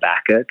 or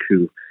Habakkuk,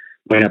 who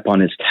went up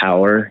on his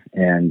tower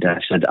and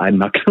said, I'm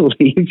not going to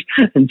leave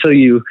until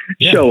you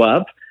show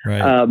up.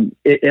 Right.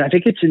 I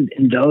think it's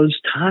in those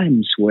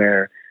times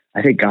where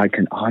I think God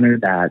can honor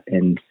that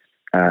and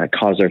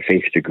cause our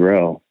faith to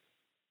grow.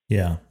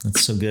 Yeah,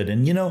 that's so good.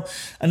 And,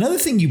 another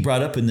thing you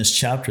brought up in this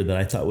chapter that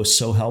I thought was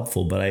so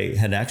helpful, but I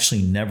had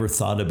actually never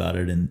thought about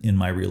it in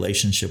my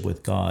relationship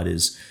with God,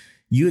 is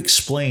you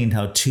explained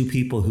how two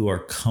people who are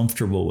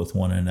comfortable with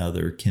one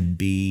another can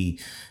be,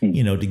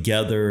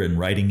 together and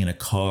riding in a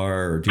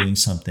car or doing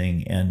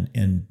something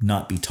and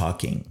not be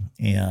talking.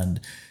 And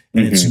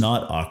it's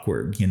not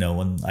awkward,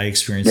 when I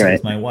experience it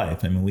with my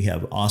wife. I mean, we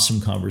have awesome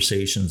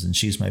conversations and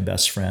she's my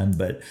best friend,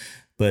 but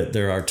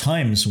there are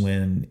times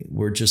when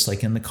we're just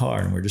like in the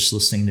car and we're just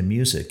listening to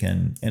music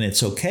and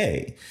it's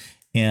okay.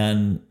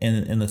 And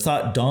the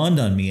thought dawned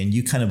on me, and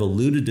you kind of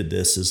alluded to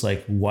this, is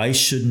like, why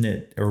shouldn't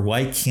it, or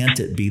why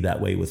can't it be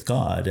that way with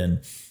God?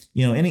 And,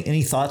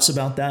 any thoughts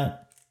about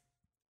that?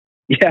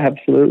 Yeah,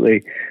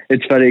 absolutely.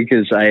 It's funny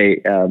because I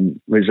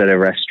was at a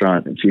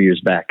restaurant a few years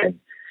back, and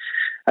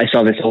I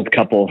saw this old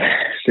couple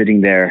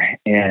sitting there,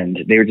 and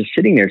they were just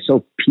sitting there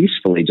so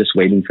peacefully, just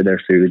waiting for their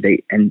food.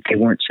 They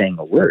weren't saying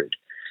a word.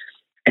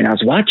 And I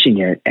was watching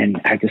it, and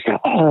I just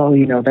thought,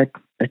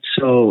 that's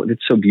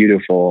so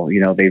beautiful.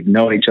 They've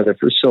known each other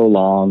for so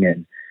long,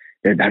 and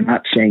they're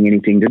not saying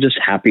anything. They're just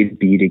happy to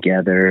be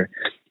together.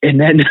 And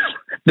then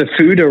the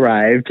food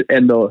arrived,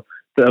 and the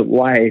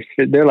wife,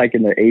 they're like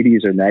in their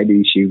 80s or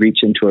 90s. She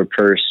reached into her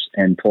purse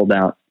and pulled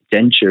out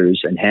dentures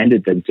and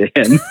handed them to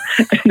him,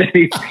 and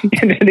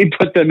then he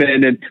put them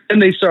in, and then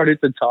they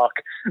started to talk.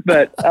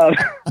 But I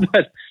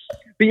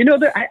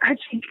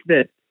think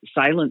that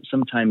silence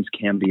sometimes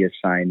can be a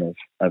sign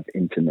of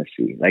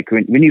intimacy. Like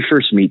when you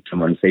first meet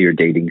someone, say you're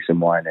dating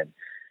someone, and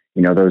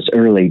those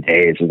early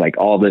days is like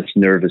all this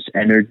nervous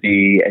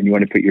energy, and you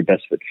want to put your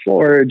best foot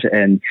forward,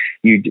 and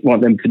you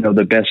want them to know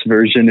the best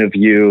version of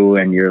you,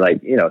 and you're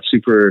like,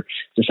 super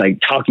just like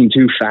talking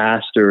too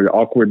fast or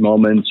awkward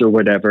moments or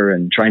whatever,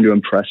 and trying to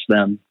impress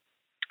them.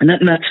 And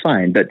that's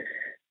fine. But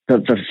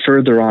the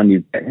further on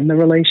you get in the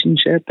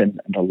relationship and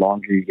the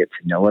longer you get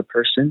to know a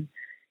person,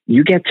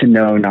 you get to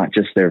know not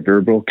just their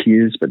verbal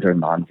cues, but their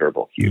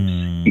nonverbal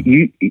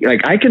cues.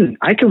 I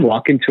can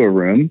walk into a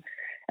room,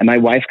 and my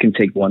wife can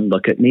take one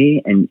look at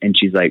me and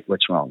she's like,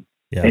 "What's wrong?"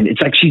 Yeah. And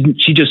it's like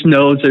she just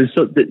knows there's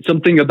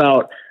something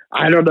about,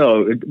 I don't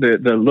know,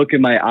 the look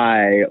in my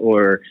eye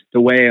or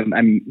the way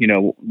I'm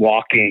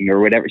walking or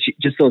whatever.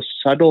 Just those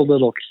subtle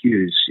little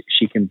cues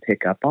she can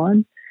pick up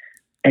on,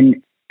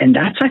 and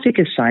that's, I think,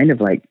 a sign of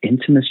like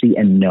intimacy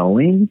and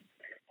knowing.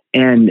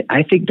 And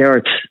I think there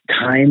are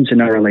times in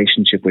our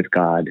relationship with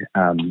God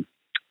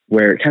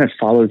where it kind of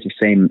follows the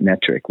same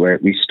metric, where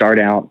we start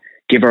out,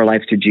 give our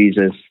life to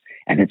Jesus.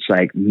 And it's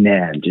like,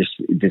 man, just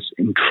this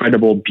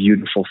incredible,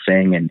 beautiful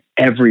thing. And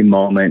every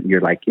moment you're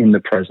like in the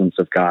presence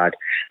of God.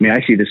 I mean, I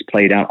see this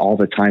played out all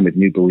the time with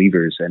new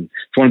believers. And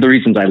it's one of the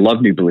reasons I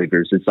love new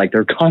believers. It's like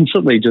they're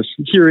constantly just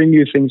hearing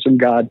new things from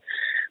God.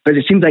 But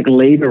it seems like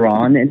later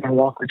on in our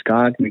walk with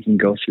God, we can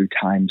go through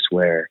times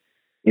where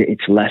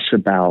it's less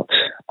about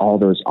all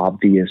those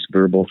obvious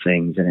verbal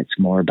things, and it's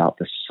more about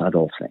the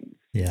subtle things.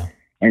 Yeah.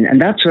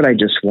 And that's what I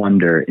just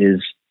wonder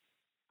is,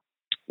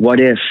 what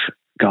if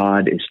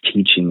God is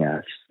teaching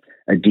us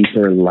a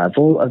deeper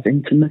level of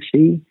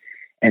intimacy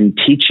and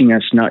teaching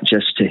us not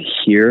just to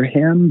hear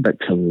him, but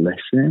to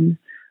listen.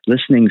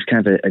 Listening is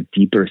kind of a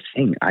deeper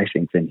thing, I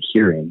think, than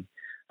hearing,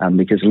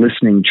 because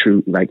listening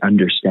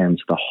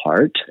understands the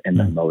heart and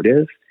the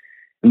motive.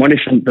 And what if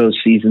in those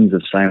seasons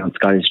of silence,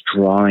 God is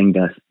drawing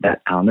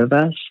that out of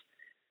us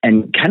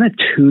and kind of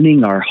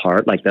tuning our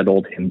heart, like that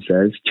old hymn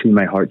says, "Tune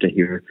my heart to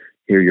hear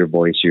your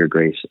voice, your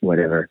grace,"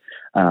 whatever.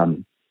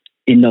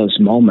 In those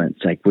moments,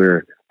 like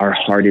where our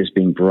heart is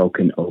being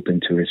broken open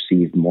to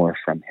receive more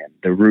from him.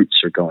 The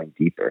roots are going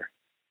deeper.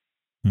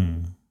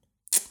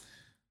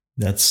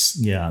 That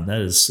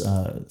is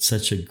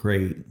such a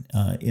great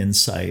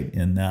insight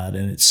in that.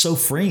 And it's so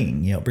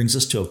freeing, it brings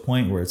us to a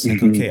point where it's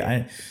like,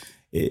 okay,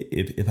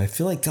 if I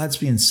feel like God's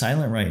being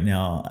silent right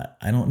now,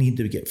 I don't need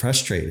to get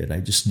frustrated.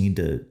 I just need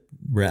to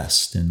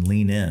rest and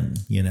lean in,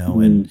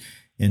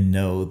 and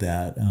know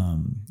that,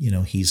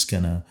 he's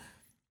gonna,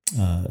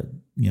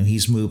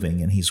 he's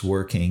moving and he's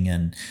working.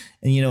 And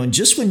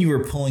just when you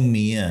were pulling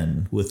me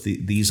in with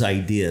these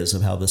ideas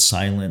of how the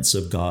silence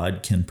of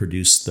God can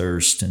produce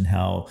thirst and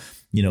how,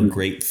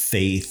 great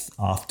faith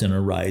often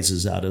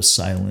arises out of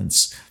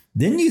silence,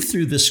 then you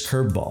threw this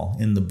curveball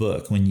in the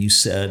book when you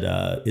said,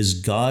 is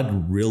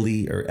God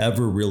really or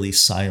ever really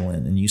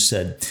silent? And you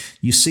said,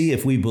 you see,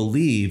 if we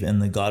believe in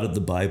the God of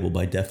the Bible,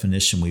 by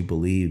definition, we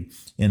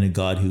believe in a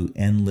God who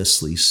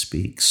endlessly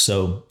speaks.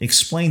 So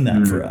explain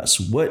that for us,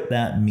 what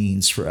that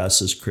means for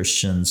us as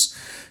Christians,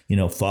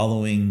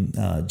 following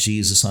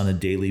Jesus on a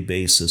daily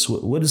basis.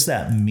 What does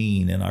that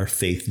mean in our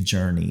faith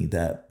journey,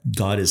 that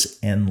God is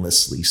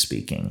endlessly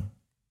speaking?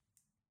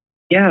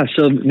 Yeah,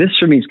 so this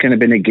for me has kind of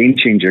been a game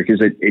changer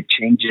because it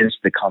changes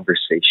the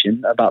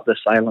conversation about the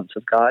silence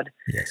of God.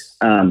 Yes.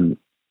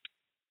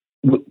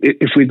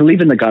 If we believe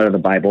in the God of the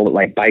Bible,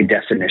 like by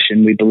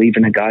definition, we believe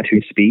in a God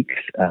who speaks.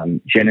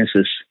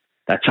 Genesis,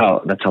 that's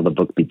how the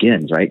book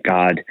begins, right?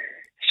 God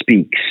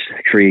speaks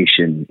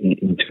creation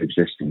into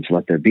existence.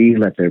 Let there be,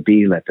 let there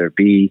be, let there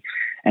be,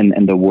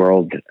 and the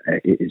world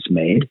is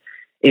made.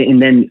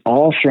 And then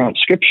all throughout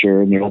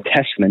Scripture in the Old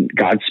Testament,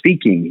 God's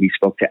speaking. He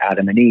spoke to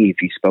Adam and Eve.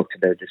 He spoke to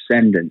their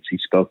descendants. He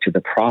spoke to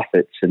the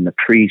prophets and the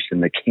priests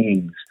and the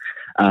kings.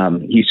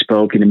 He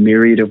spoke in a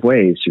myriad of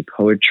ways through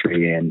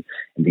poetry and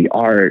the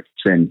arts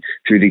and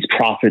through these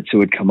prophets who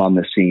would come on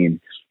the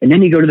scene. And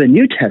then you go to the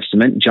New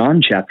Testament,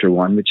 John chapter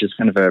 1, which is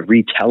kind of a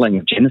retelling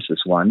of Genesis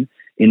 1.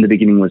 In the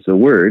beginning was the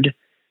Word,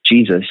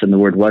 Jesus, and the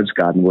Word was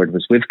God, and the Word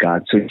was with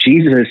God. So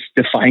Jesus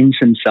defines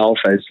himself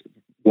as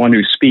one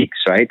who speaks,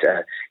 right?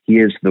 He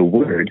is the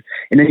Word.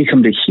 And then you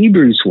come to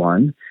Hebrews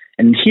 1,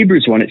 and in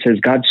Hebrews 1, it says,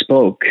 God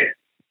spoke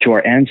to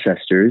our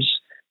ancestors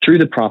through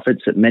the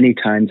prophets at many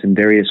times in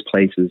various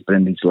places, but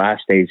in these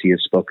last days, he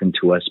has spoken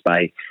to us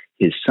by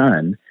his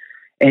Son.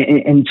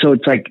 And so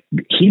it's like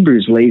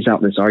Hebrews lays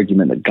out this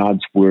argument that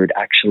God's Word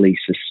actually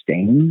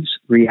sustains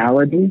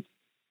reality.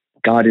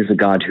 God is a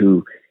God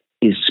who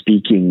is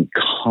speaking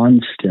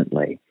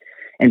constantly.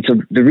 And so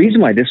the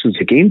reason why this was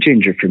a game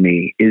changer for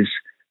me is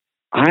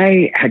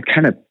I had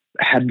kind of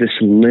had this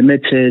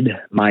limited,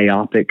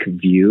 myopic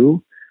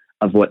view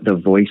of what the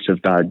voice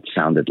of God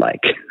sounded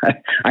like.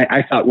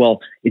 I thought, well,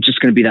 it's just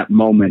going to be that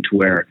moment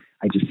where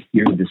I just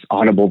hear this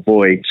audible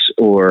voice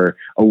or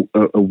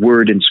a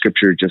word in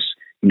Scripture just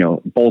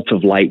bolt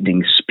of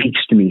lightning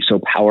speaks to me so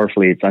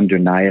powerfully, it's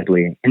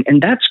undeniably.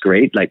 And that's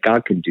great. Like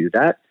God can do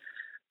that.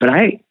 But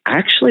I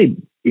actually,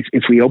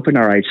 if we open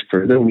our eyes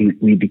further,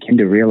 we begin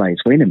to realize,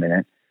 wait a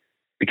minute,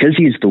 because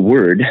he's the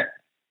Word,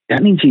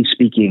 that means he's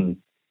speaking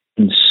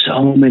in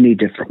so many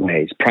different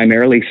ways,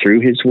 primarily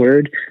through his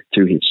Word,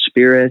 through his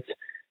Spirit,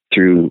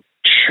 through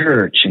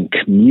church and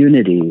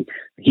community.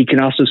 He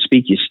can also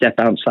speak. You step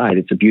outside.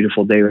 It's a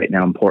beautiful day right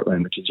now in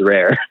Portland, which is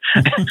rare.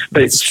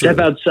 But step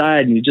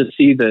outside and you just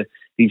see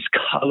these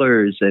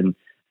colors and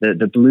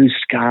the blue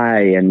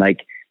sky. And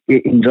like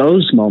in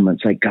those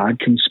moments, like God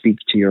can speak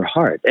to your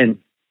heart. And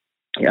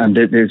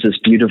there's this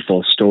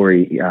beautiful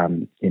story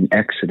in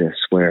Exodus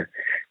where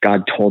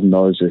God told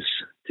Moses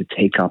to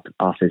take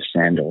off his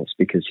sandals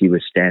because he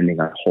was standing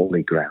on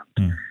holy ground.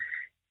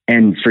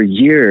 And for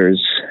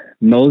years,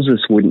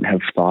 Moses wouldn't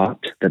have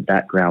thought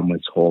that ground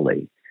was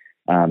holy.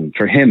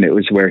 For him, it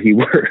was where he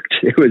worked.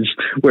 It was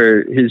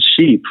where his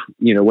sheep,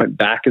 went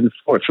back and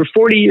forth for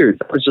 40 years.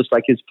 That was just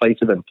like his place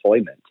of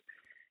employment.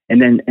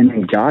 And then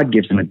God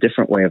gives him a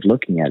different way of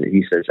looking at it.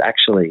 He says,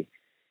 actually,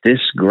 this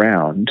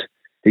ground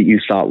that you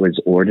thought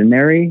was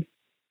ordinary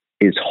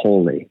is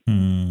holy.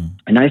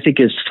 And I think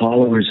as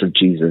followers of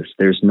Jesus,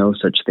 there's no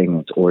such thing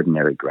as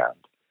ordinary ground.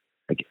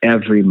 Like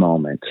every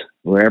moment,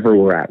 wherever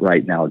we're at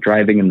right now,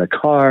 driving in the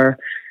car,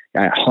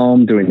 at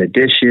home, doing the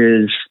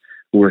dishes,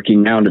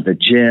 working out at the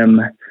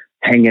gym,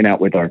 hanging out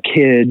with our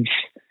kids,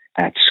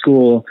 at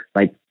school,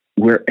 like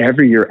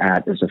wherever you're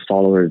at as a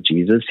follower of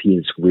Jesus, he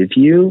is with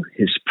you.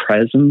 His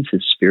presence,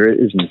 his Spirit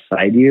is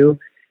inside you.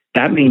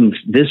 That means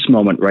this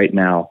moment right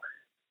now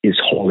is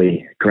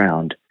holy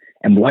ground.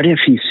 And what if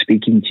he's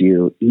speaking to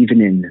you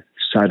even in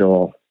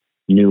subtle,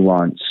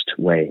 nuanced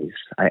ways?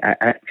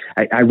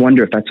 I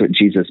wonder if that's what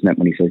Jesus meant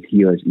when he says,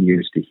 he who has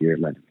ears to hear,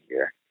 let him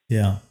hear.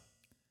 Yeah.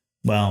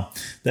 Wow.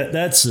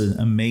 That's an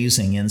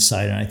amazing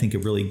insight. And I think a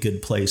really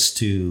good place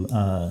to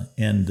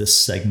end this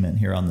segment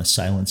here on the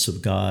silence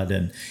of God.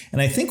 And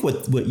I think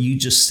what you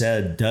just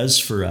said does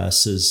for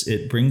us is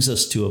it brings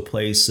us to a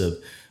place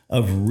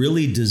of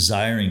really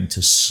desiring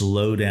to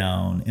slow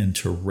down and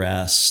to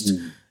rest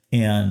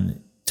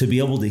and to be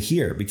able to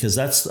hear, because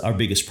that's our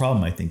biggest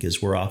problem, I think,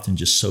 is we're often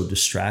just so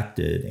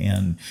distracted,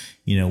 and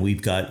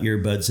we've got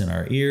earbuds in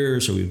our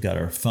ears, or we've got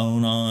our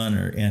phone on,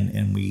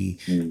 and we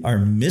are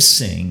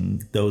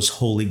missing those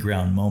holy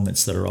ground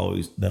moments that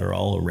are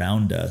all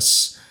around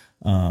us,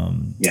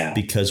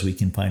 because we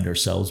can find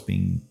ourselves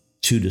being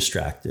too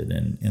distracted,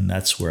 and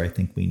that's where I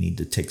think we need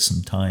to take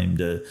some time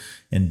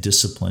and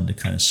discipline to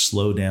kind of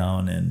slow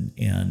down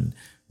and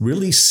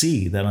really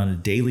see that on a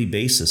daily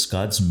basis,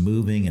 God's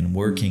moving and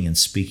working and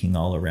speaking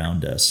all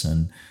around us.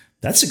 And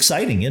that's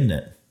exciting, isn't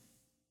it?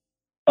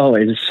 Oh,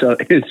 it's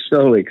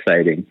so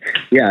exciting.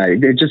 Yeah,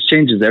 it just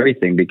changes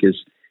everything, because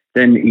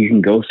then you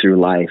can go through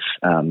life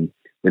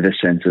with a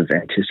sense of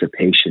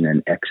anticipation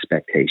and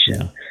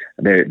expectation.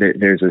 Yeah.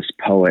 There's this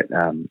poet,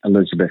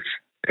 Elizabeth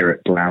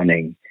Barrett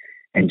Browning,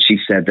 and she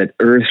said that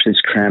earth is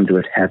crammed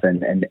with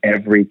heaven and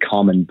every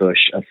common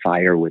bush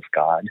afire with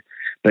God,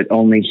 but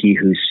only he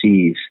who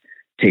sees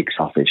takes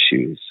off his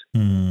shoes.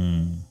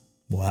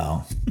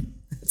 Wow.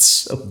 That's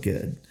so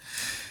good.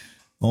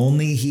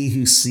 Only he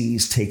who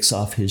sees takes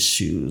off his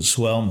shoes.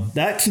 Well,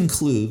 that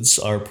concludes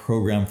our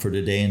program for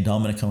today. And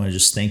Dominic, I want to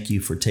just thank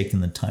you for taking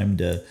the time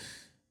to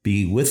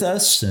be with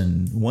us.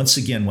 And once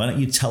again, why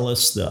don't you tell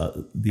us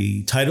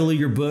the title of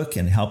your book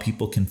and how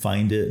people can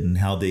find it and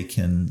how they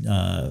can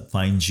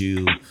find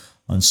you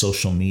on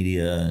social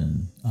media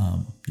and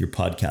your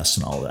podcast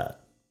and all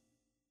that.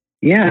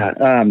 Yeah.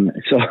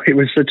 So it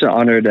was such an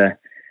honor to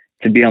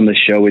be on the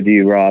show with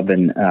you, Rob.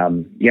 And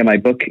my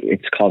book,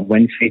 it's called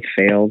When Faith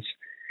Fails,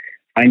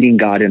 Finding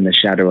God in the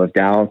Shadow of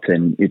Doubt.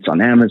 And it's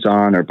on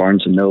Amazon or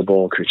Barnes &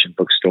 Noble, Christian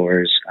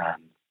bookstores.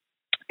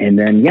 And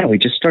then, we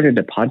just started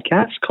a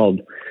podcast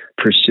called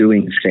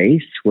Pursuing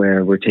Faith,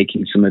 where we're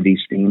taking some of these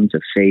themes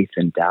of faith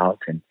and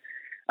doubt and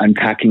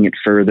unpacking it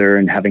further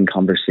and having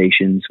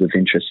conversations with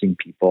interesting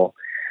people.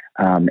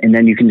 And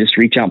then you can just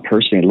reach out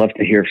personally. I'd love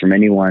to hear from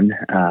anyone.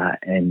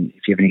 And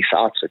if you have any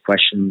thoughts or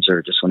questions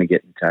or just want to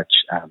get in touch,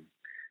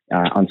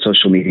 on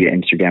social media,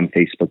 Instagram,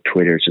 Facebook,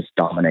 Twitter, it's just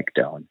Dominic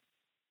Done.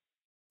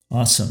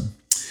 Awesome.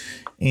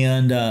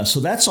 And so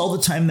that's all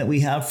the time that we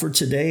have for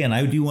today. And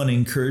I do want to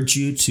encourage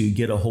you to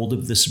get a hold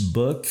of this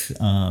book.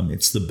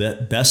 It's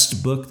the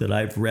best book that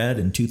I've read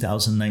in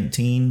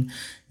 2019.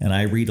 And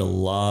I read a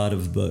lot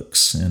of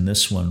books. And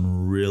this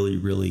one really,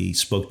 really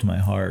spoke to my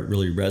heart,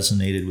 really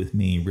resonated with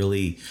me,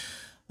 really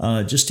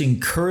just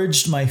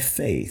encouraged my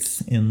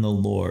faith in the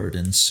Lord.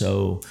 And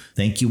so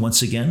thank you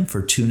once again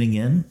for tuning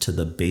in to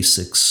the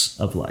Basics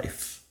of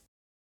Life.